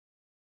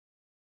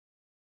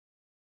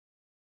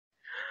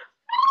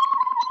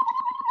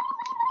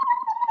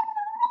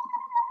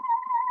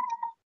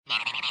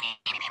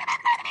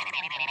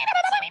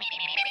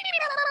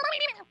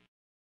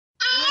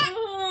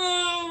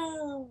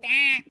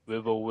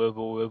 wibble,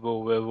 wibble, wibble,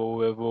 wibble, wibble,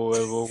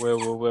 wibble,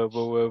 wibble, wibble,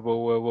 wibble,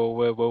 wibble,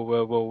 wibble,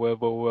 wibble,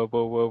 wibble,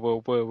 wibble,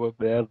 wibble, wibble,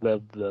 blah, blah,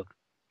 blah.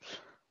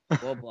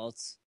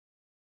 wobbles,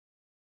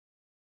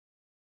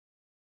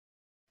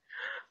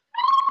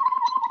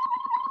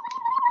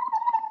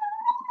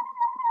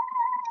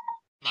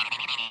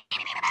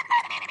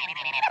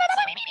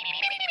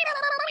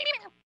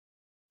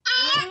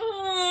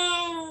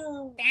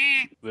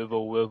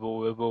 Wibble, wibble,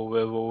 wibble,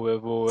 wibble,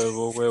 wibble,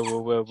 wibble,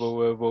 wibble, wibble,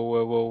 wibble,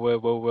 wibble,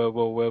 wibble,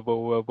 wibble,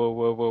 wibble, wibble,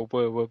 wibble,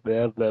 wibble,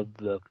 blah, blah,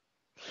 blah.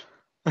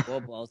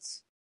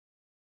 wobbles,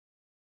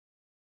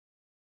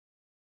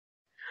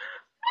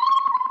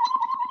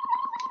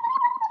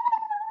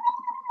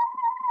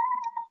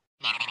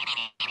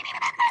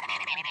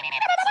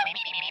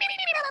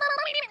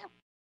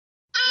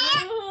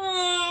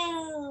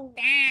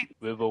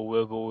 Wibble,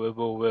 wibble,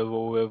 wibble,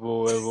 wibble,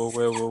 wibble, wibble,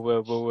 wibble,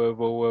 wibble,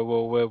 wibble,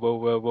 wibble, wibble,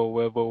 wibble,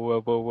 wibble,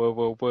 wibble,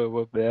 wibble,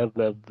 wibble, blah,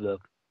 blah, blah.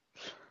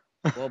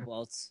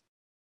 wobbles,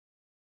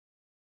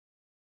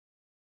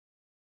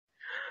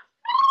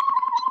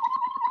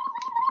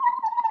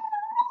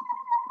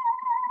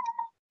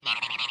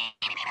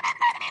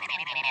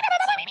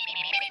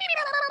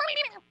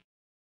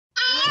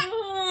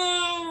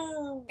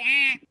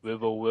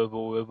 Wibble,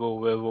 wibble,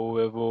 wibble,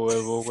 wibble,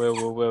 wibble,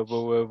 wibble, wibble,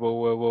 wibble,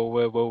 wibble, wibble,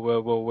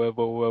 wibble,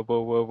 wibble, wibble,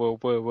 wibble,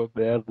 wibble, wibble,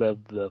 blah, blah,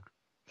 blah.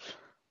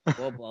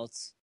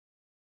 wobbles, Wibble,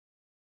 wibble,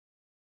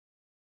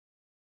 wibble,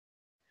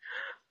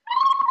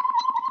 wibble,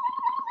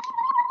 wibble, wibble,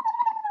 wibble,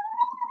 wibble, wibble,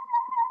 wibble,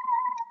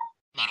 wibble,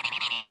 wibble,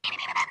 wibble,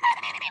 wibble,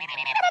 wibble, wibble,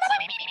 blah,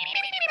 blah,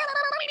 blah.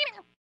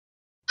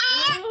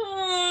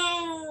 wobbles,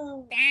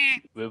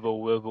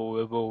 Wibble, wibble,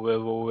 wibble,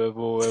 wibble,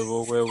 wibble,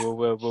 wibble, wibble,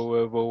 wibble,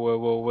 wibble,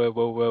 wibble,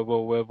 wibble,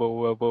 wibble, wibble,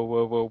 wibble,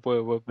 wibble,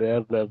 wibble, blah,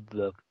 blah,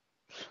 blah.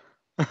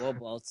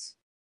 wobbles,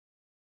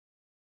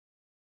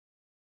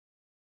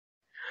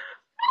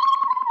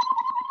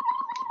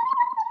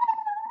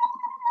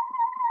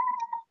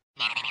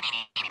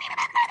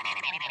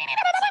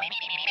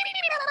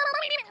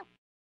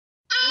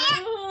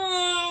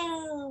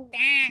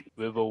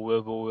 Wibble,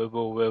 wibble,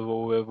 wibble,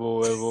 wibble,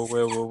 wibble, wibble, wibble,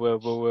 wibble,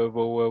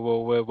 wibble,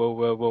 wibble, wibble,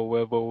 wibble,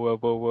 wibble,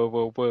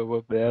 wibble, wibble,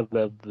 wibble, blah,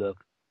 blah, blah.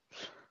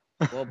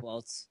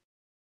 wobbles,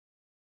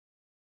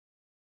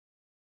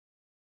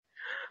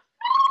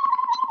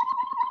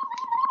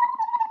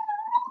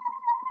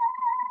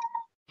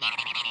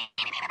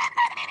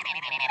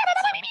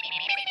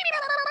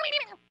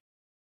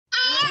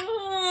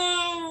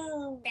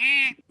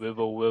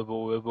 Wibble,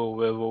 wibble, wibble,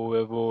 wibble,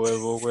 wibble,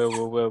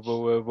 wibble, wibble,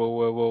 wibble, wibble,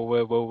 wibble,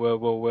 wibble,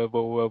 wibble,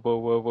 wibble,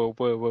 wibble, wibble,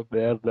 wibble,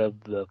 blah, blah,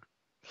 blah.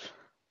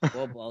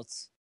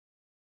 wobbles,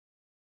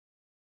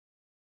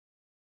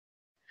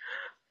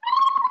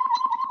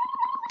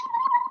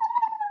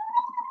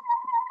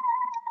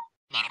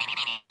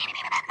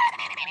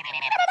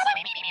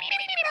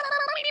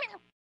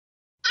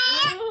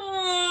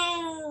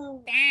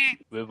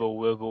 Wibble,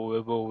 wibble,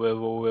 wibble,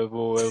 wibble,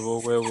 wibble, wibble,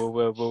 wibble,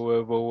 wibble,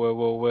 wibble,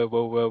 wibble,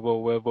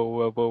 wibble, wibble,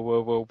 wibble, wibble,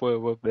 wibble,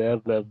 wibble, blah,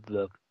 blah,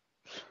 blah.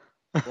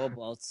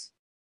 wobbles,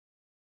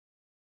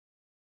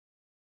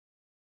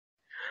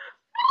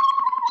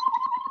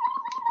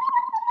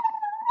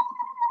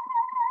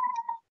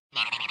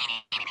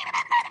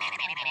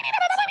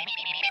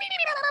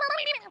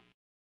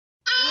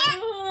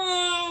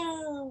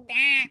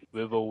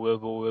 Wibble,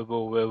 wibble,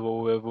 wibble,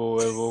 wibble, wibble, wibble,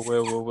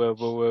 wibble,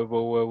 wibble,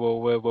 wibble,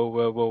 wibble,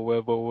 wibble, wibble,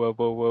 wibble,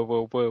 wibble,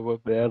 wibble,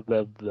 wibble, blah,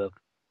 blah, blah.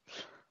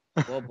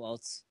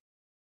 wobbles,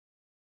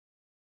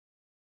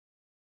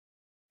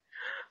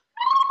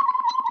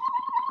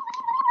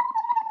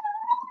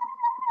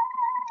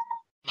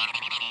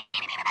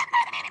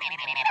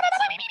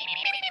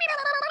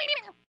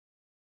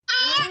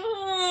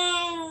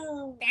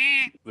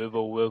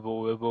 Wibble,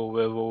 wibble, wibble,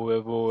 wibble,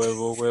 wibble,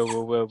 wibble,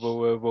 wibble, wibble,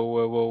 wibble, wibble,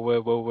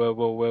 wibble, wibble,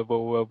 wibble,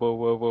 wibble,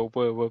 wibble,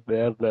 wibble,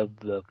 blah, blah,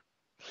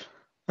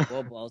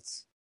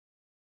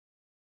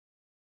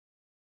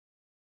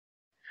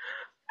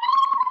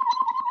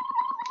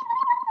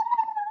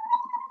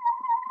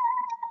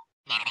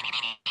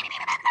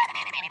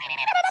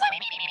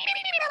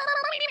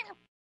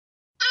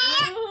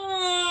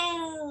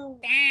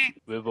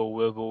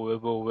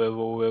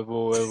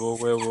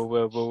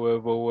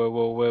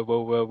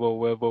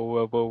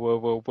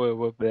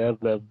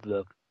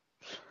 blah.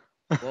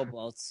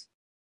 wobbles,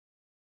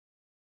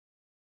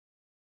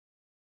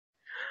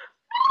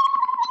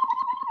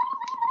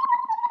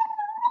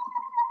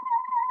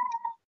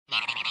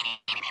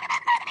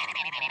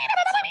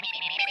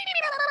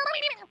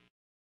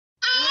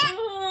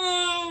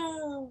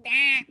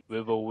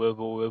 Wibble,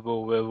 wibble,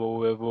 wibble, wibble,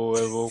 wibble, wibble,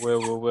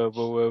 wibble, wibble,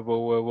 wibble,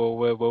 wibble, wibble,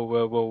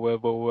 wibble,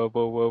 wibble,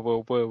 wibble,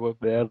 wibble, wibble,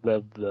 blah, blah,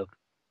 blah.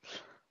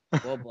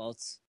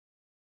 wobbles,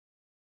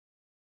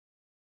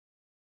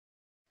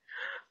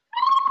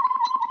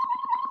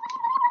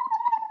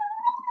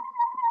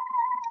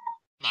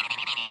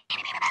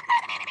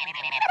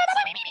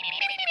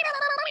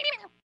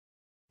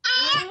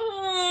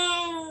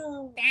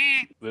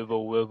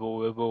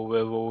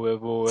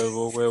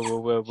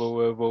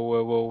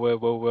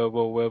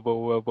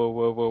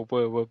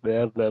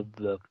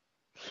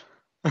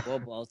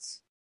 wobbles,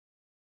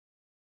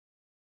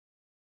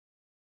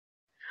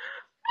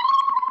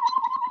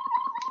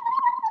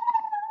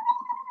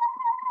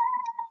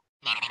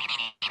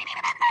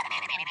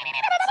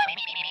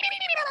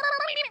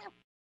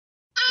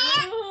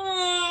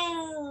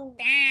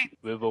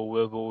 wibble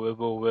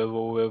wibble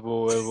wibble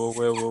wibble wibble wibble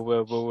wibble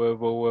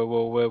wibble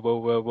wibble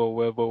wibble wibble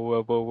wibble wibble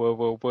wibble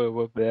wibble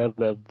wibble blah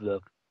blah blah.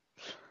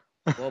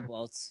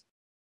 wobbles,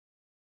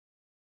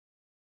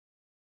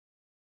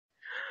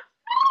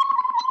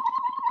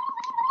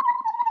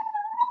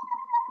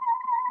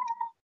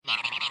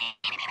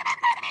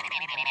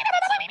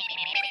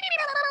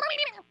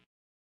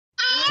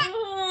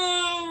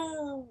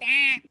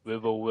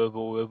 Wibble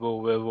wibble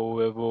wibble wibble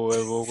wibble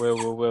wibble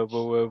wibble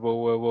wibble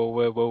wibble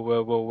wibble wibble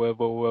wibble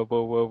wibble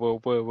wibble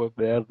wibble wibble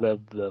blah blah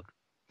blah.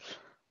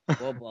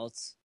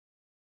 wobbles,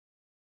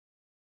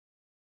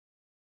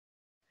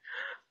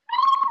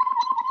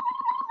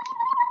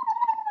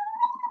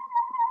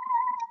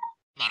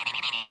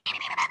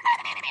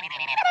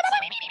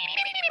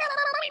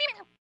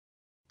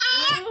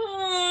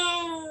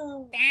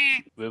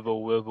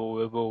 Wibble wibble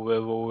wibble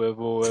wibble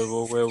wibble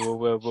wibble wibble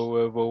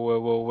wibble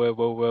wibble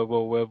wibble wibble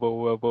wibble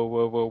wibble wibble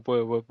wibble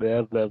wibble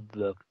blah blah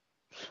blah.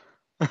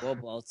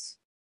 wobbles,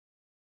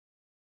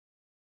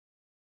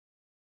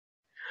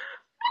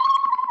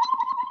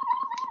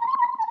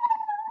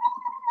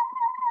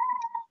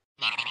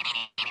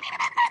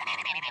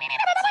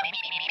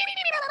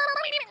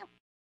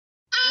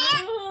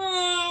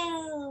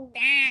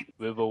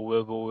 Wibble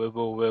wibble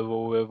wibble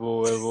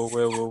wibble wibble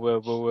wibble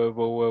wibble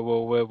wibble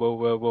wibble wibble wibble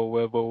wibble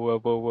wibble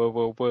wibble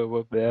wibble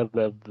wibble blah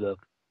blah blah.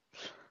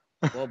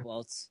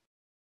 wobbles,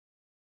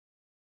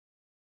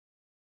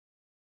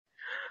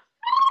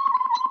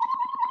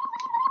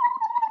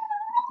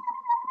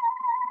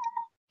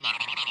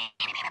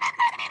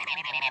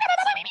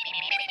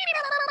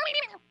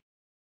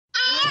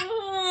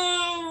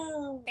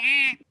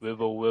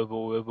 Wibble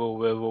wibble wibble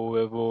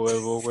wibble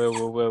wibble wibble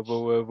wibble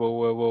wibble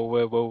wibble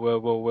wibble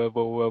wibble wibble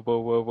wibble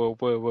wibble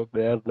wibble wibble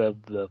blah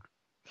blah blah.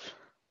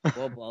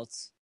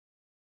 wobbles,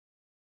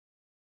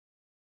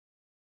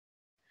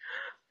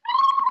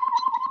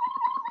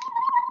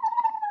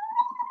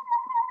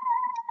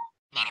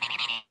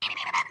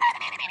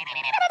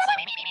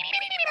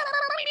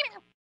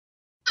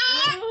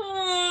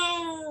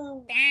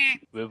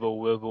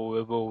 Wibble wibble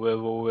wibble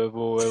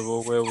wibble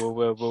wibble wibble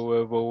wibble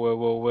wibble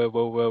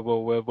wibble wibble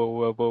wibble wibble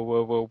wibble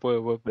wibble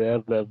wibble wibble blah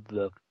blah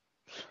blah.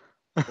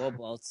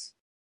 wobbles,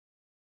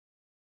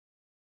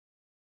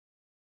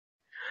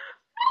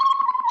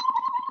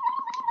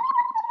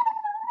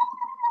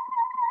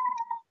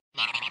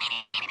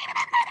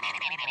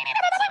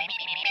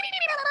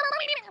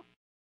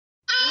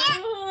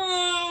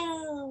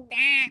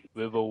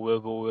 Wibble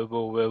wibble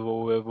wibble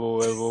wibble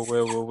wibble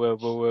wibble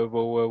wibble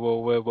wibble wibble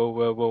wibble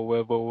wibble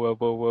wibble wibble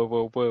wibble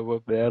wibble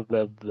wibble blah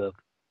blah blah.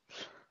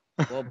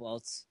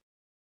 wobbles,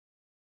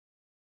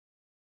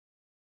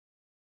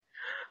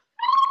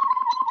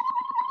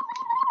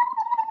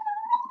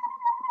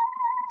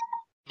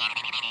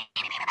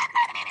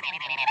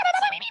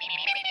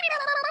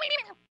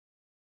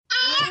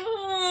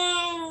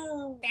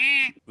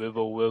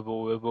 Wibble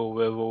wibble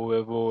wibble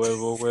wibble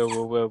wibble wibble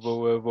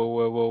wibble wibble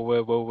wibble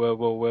wibble wibble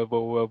wibble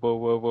wibble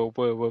wibble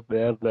wibble wibble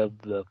blah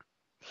blah blah.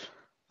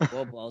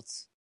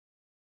 wobbles,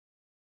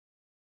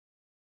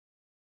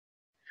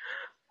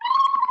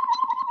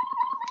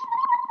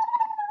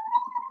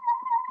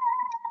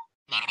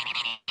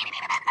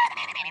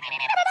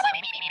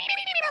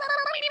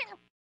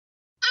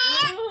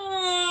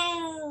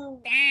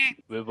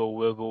 Wibble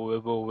wibble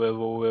wibble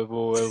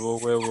wibble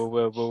wibble wibble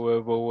wibble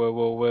wibble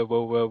wibble wibble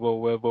wibble wibble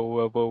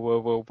wibble wibble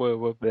wibble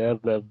wibble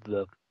blah blah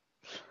blah.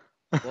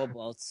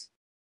 wobbles,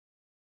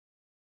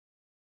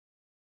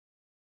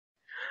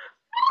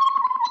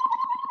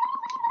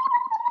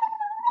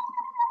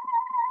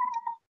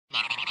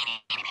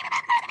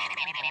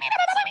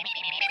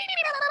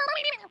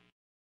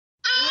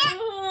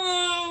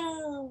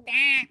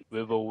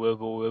 Wibble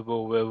wibble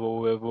wibble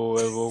wibble wibble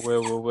wibble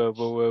wibble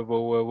wibble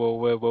wibble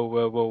wibble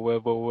wibble wibble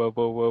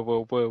wibble wibble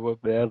wibble wibble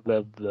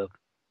blah blah blah.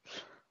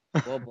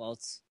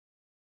 wobbles,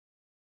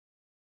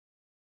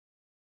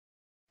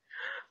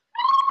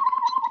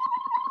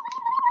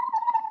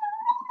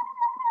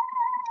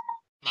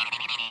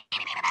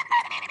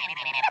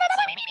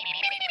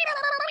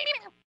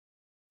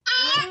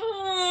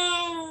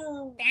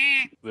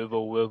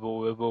 Wibble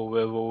wibble wibble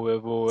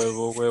wibble wibble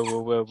wibble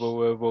wibble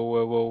wibble wibble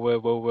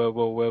wibble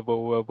wibble wibble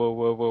wibble wibble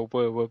wibble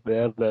wibble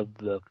blah blah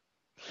blah.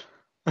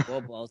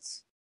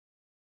 wobbles,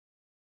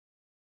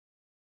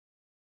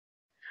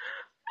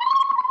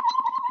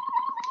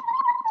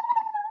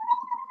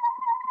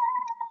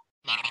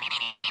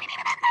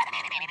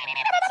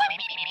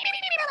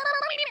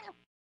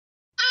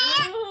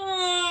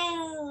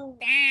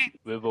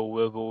 Wibble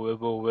wibble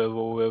wibble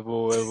wibble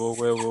wibble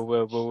wibble wibble wibble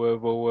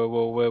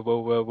wibble wibble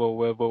wibble wibble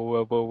wibble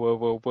wibble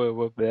wibble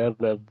wibble blah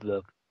blah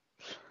blah.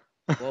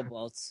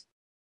 wobbles,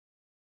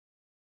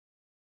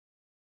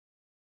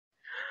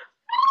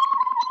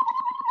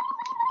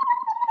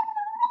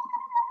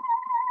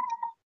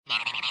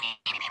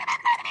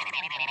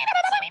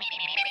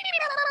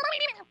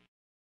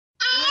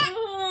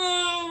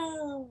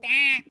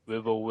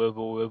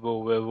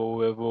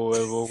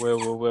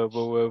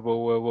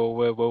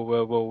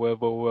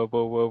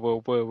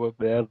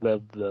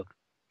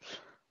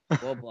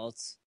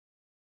 wobbles,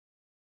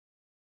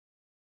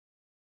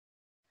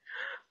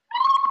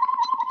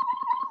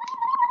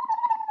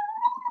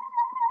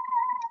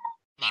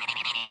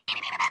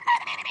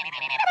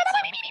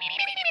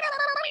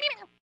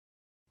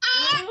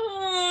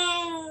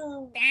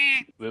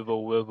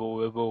 wibble wibble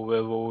wibble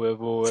wibble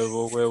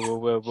wibble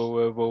wibble wibble wibble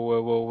wibble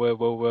wibble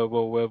wibble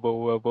wibble wibble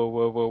wibble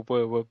wibble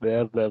wibble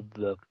blah blah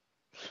blah.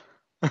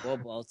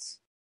 wobbles,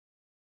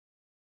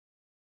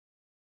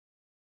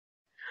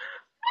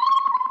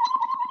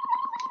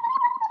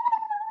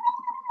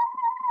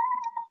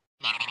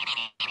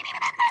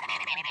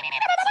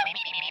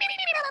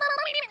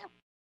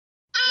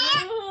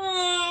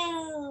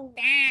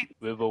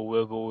 Wibble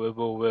wibble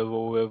wibble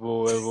wibble wibble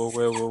wibble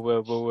wibble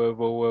wibble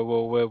wibble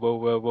wibble wibble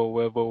wibble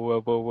wibble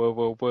wibble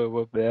wibble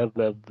wibble blah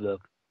blah blah.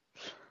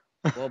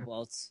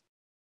 wobbles,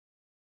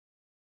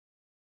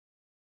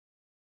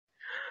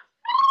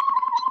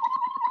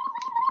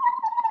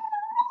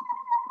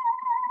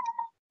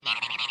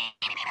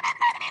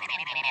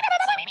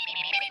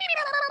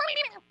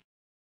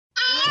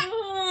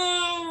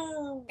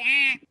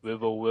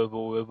 Wibble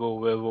wibble wibble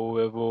wibble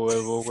wibble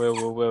wibble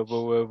wibble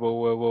wibble wibble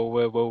wibble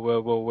wibble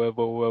wibble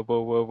wibble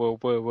wibble wibble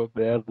wibble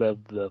blah blah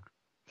blah.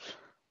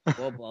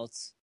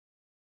 wobbles,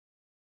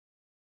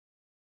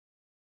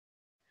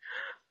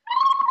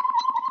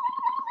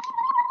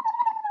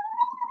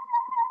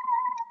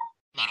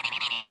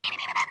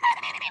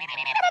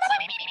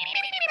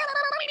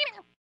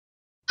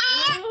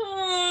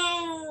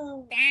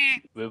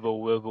 Wibble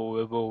wibble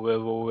wibble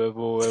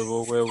wibble wibble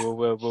wibble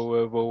wibble wibble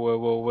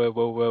wibble wibble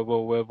wibble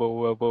wibble wibble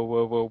wibble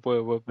wibble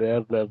wibble blah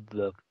blah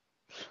blah.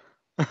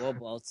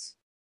 wobbles,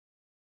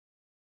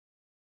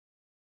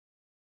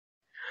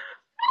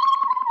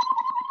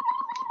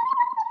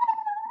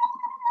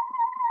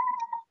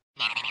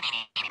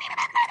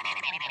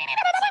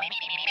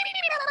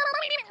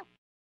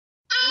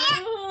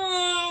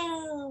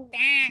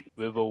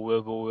 Wibble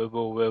wibble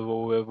wibble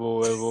wibble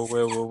wibble wibble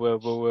wibble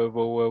wibble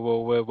wibble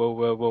wibble wibble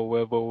wibble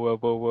wibble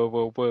wibble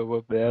wibble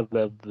wibble blah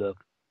blah blah.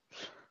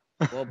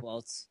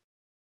 wobbles,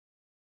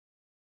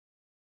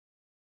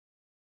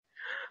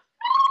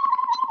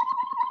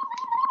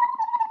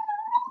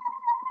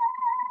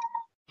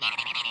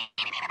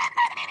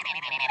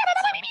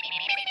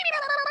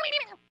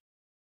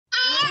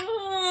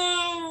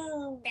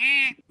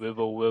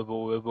 Wibble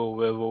wibble wibble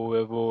wibble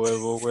wibble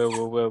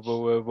wibble wibble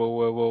wibble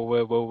wibble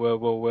wibble wibble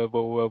wibble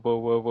wibble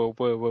wibble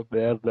wibble wibble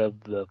blah blah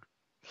blah.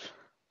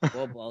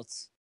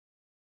 wobbles,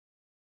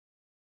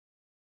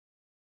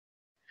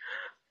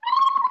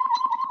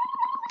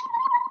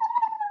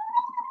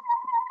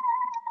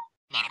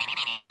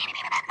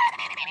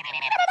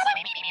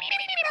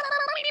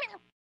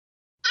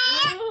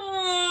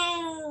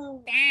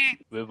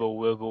 Wibble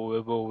wibble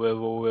wibble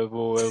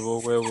wibble wibble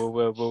wibble wibble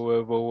wibble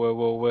wibble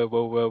wibble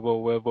wibble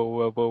wibble wibble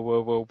wibble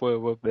wibble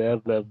wibble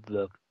blah blah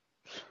blah.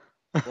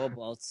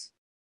 wobbles,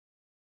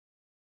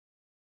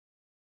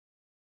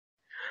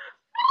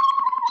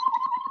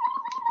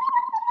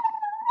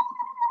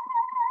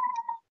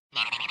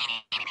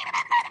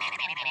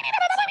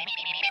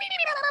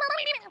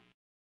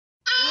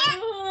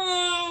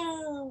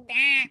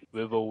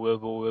 Wibble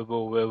wibble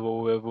wibble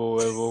wibble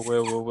wibble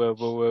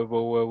wibble wibble wibble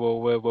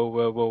wibble wibble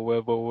wibble wibble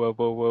wibble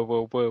wibble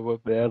wibble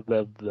wibble blah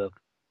blah blah.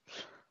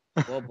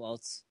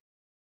 wobbles,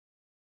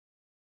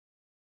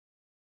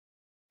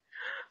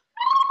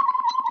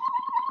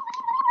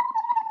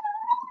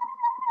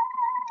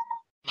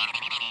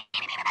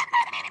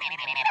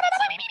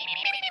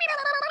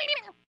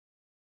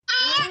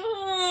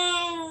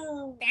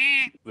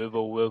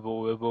 Wibble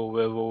wibble wibble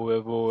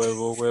wibble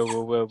wibble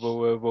wibble wibble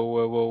wibble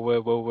wibble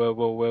wibble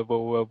wibble wibble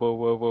wibble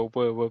wibble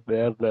wibble wibble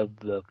blah blah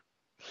blah.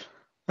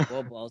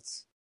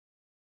 wobbles,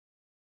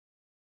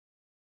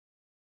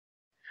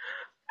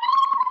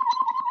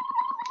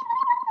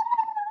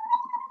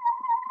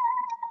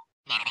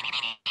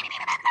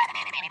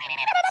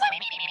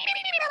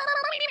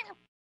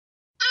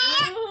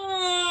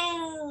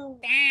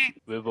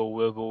 Wibble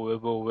wibble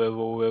wibble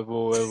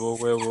wibble wibble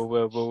wibble wibble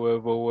wibble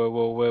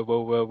wibble wibble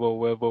wibble wibble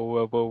wibble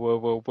wibble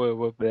wibble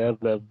wibble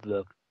blah blah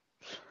blah.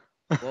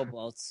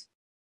 wobbles,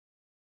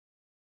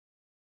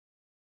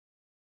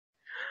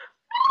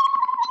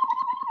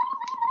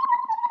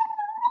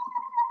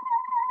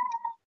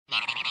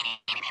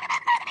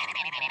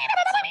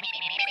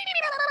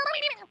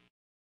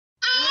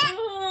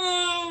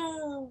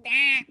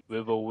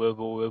 Wibble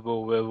wibble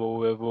wibble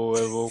wibble wibble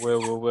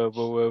wibble wibble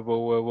wibble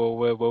wibble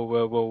wibble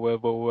wibble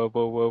wibble wibble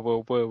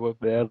wibble wibble wibble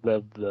blah blah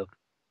blah.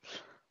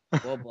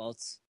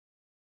 wobbles,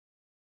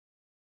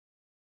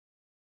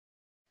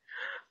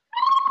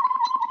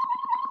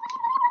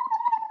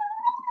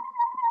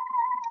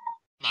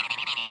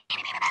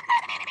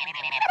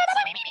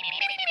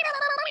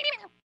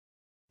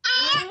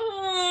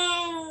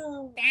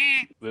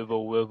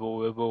 Wibble wibble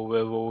wibble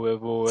wibble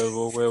wibble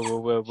wibble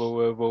wibble wibble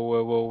wibble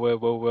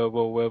wibble wibble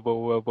wibble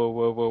wibble wibble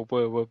wibble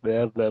wibble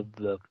blah blah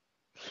blah.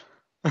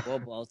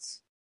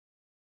 wobbles,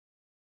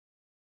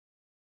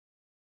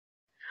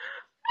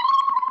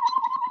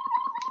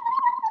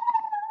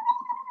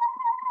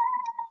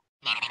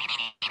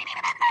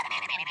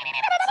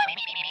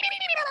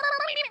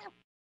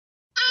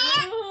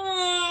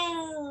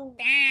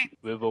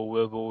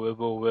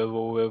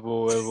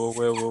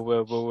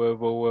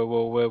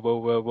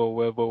 wibble1hour.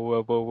 Wibble1hour. Wibble1hour. Wibble1hour. Wibble1hour. Wibble1hour. Wibble1hour. Wibble1hour. Wibble1hour. Wibble1hour. Wibble1hour. Wibble1hour.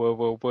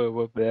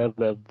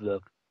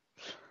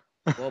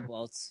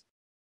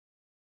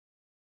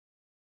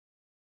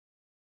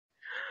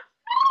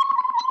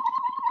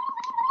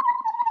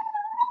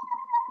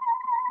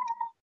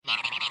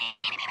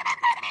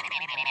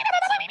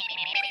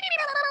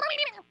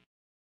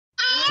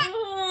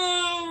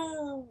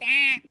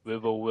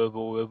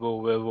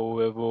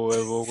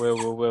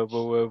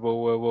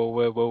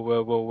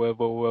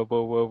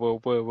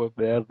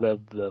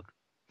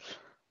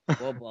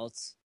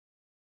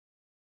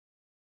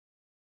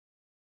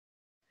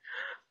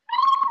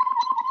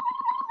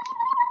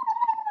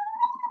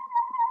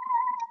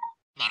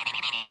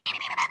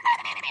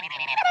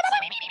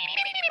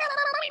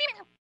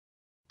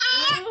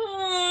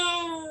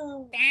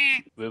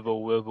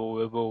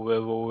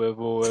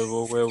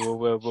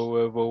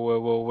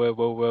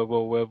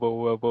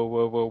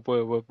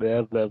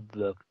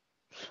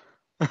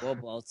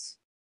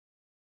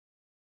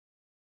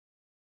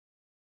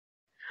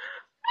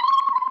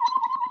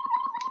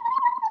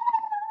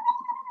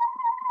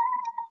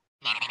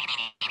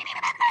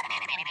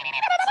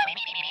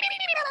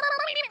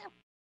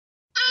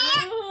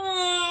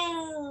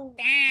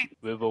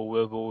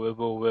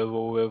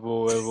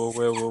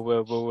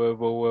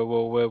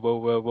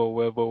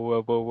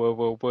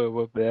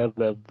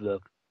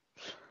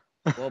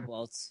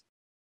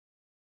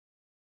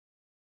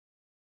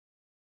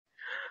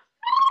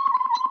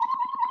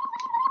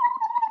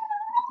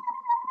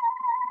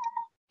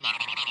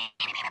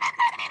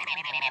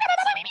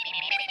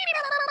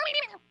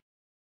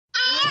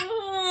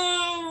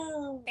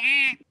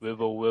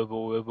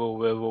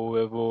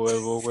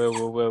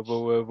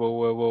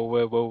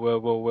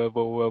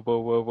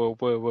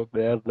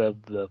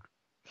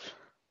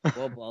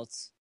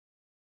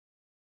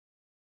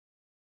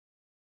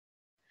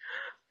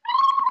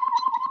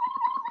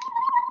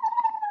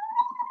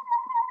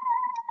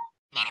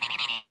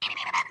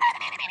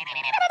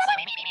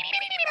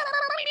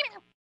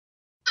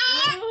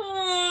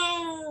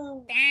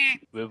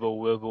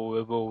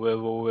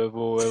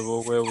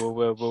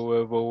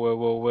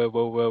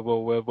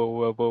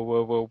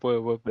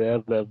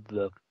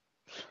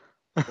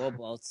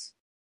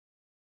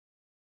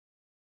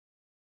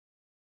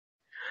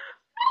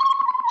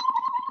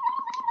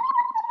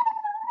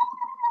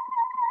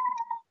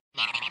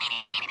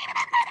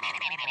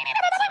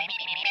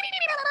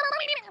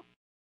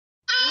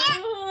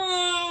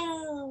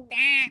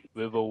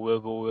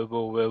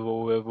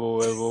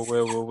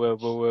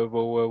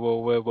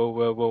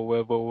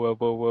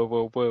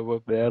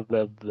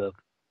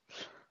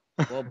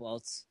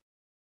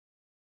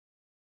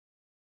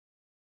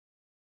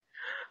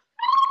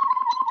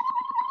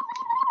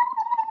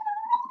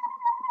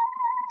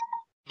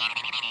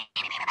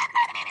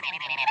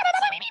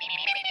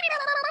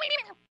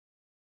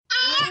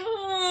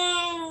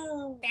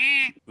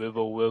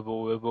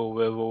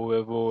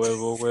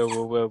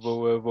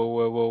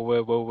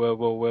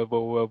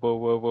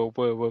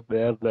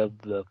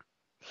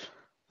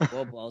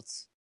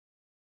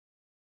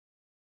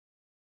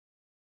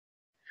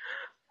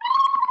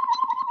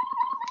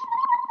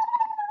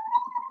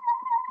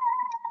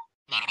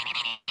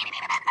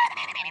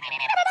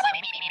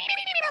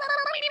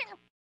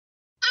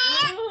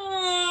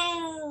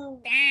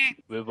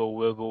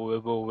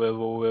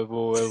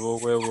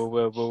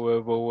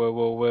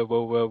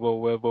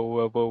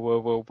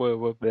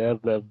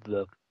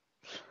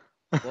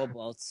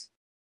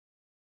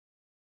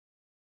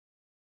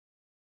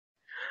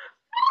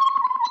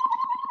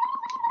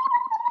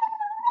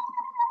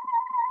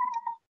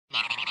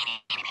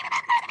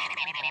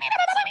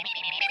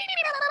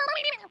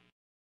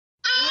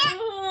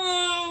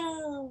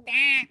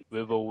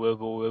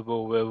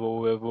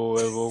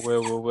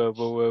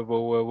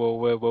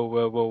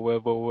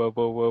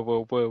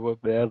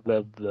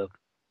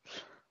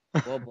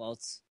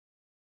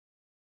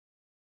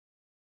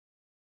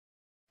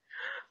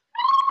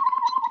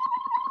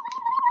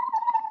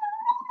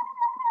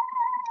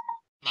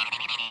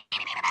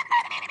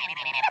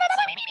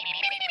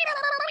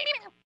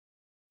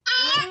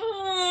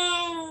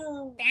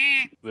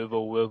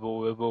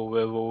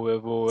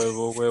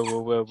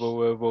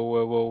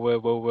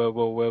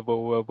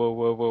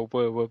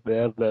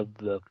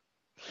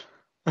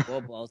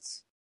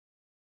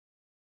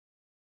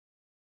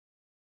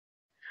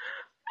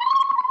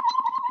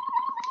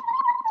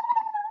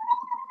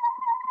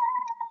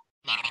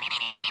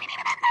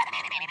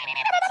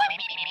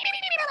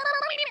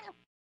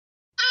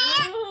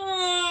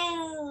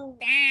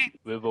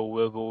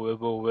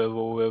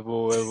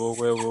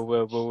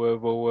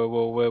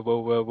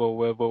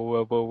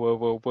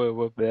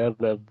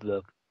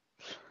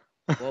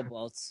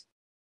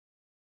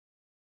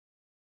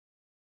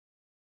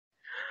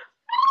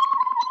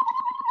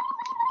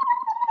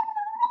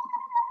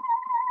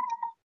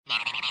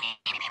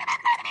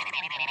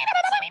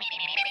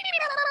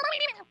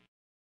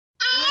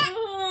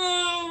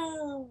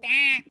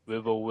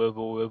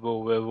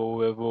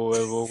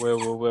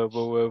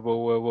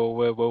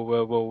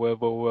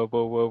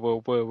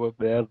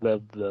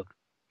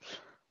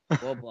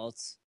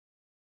 Wibble1hour.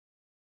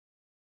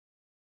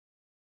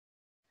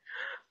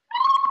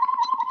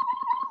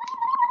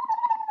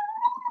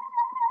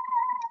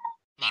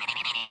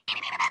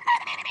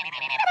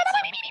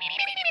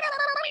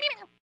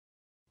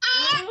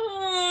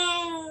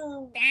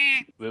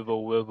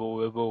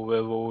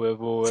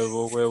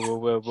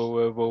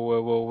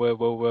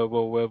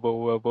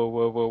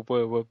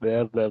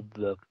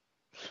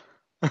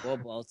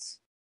 wobbles,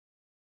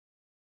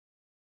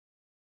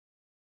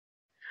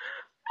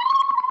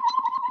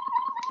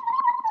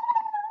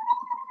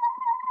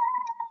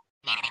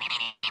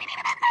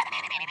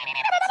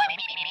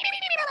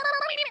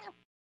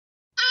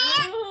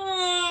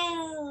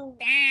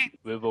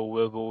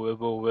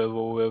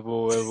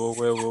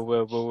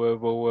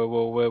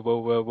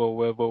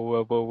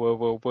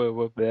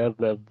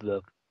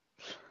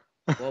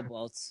 wobbles,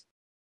 wobbles,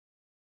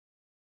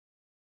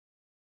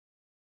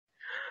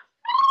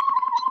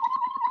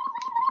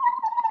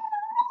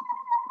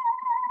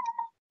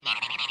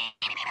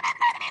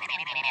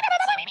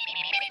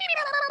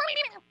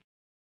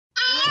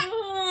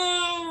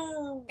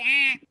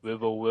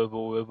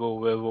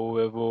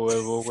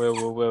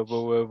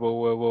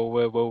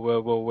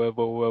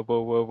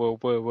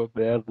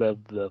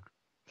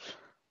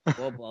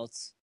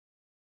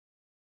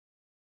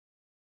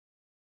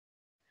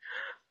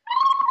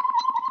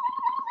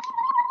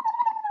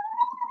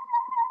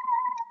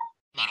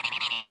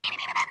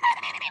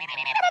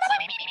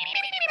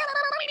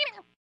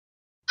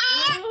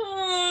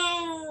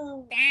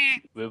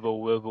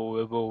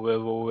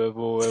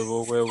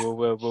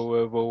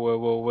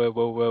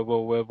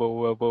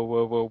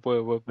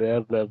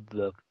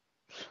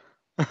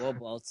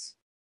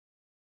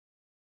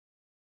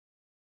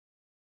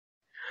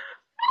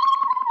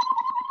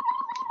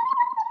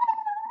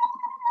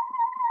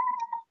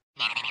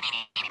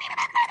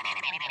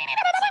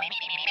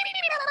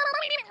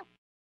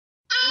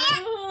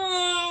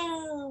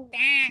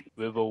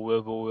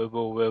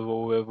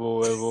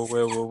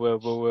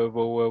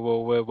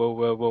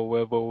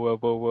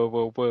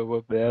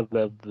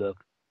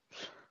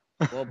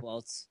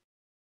 wobbles,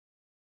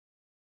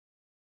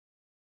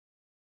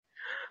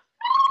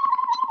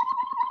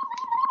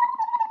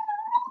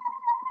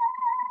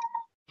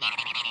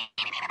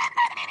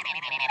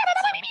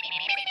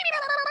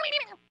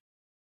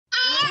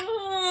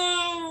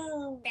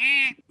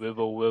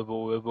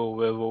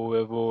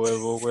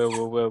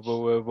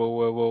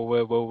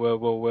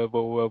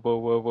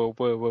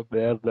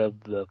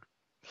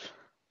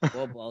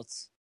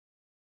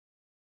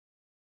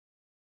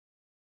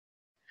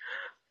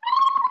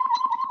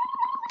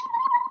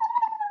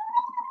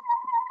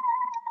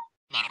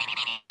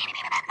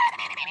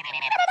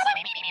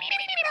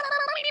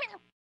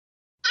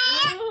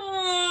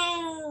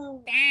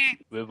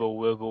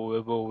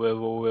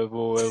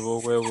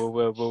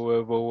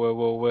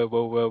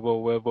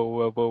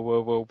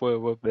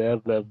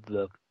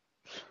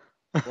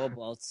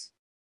 wobbles,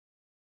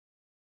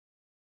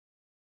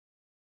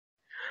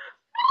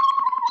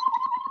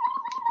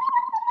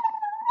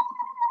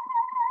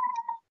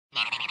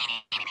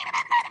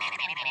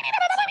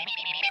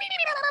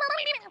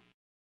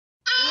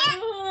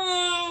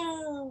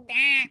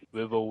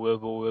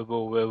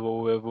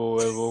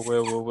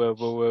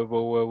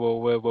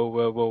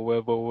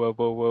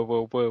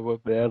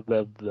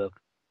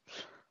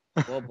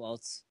 wobbles,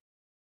 wobbles,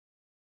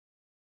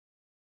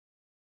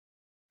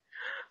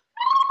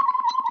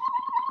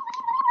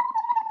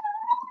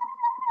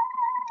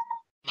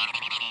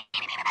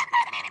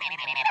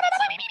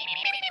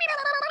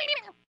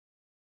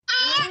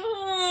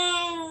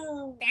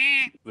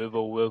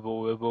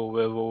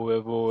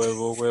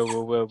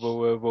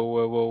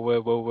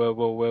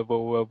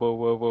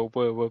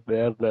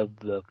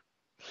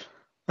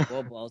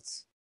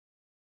 wobbles,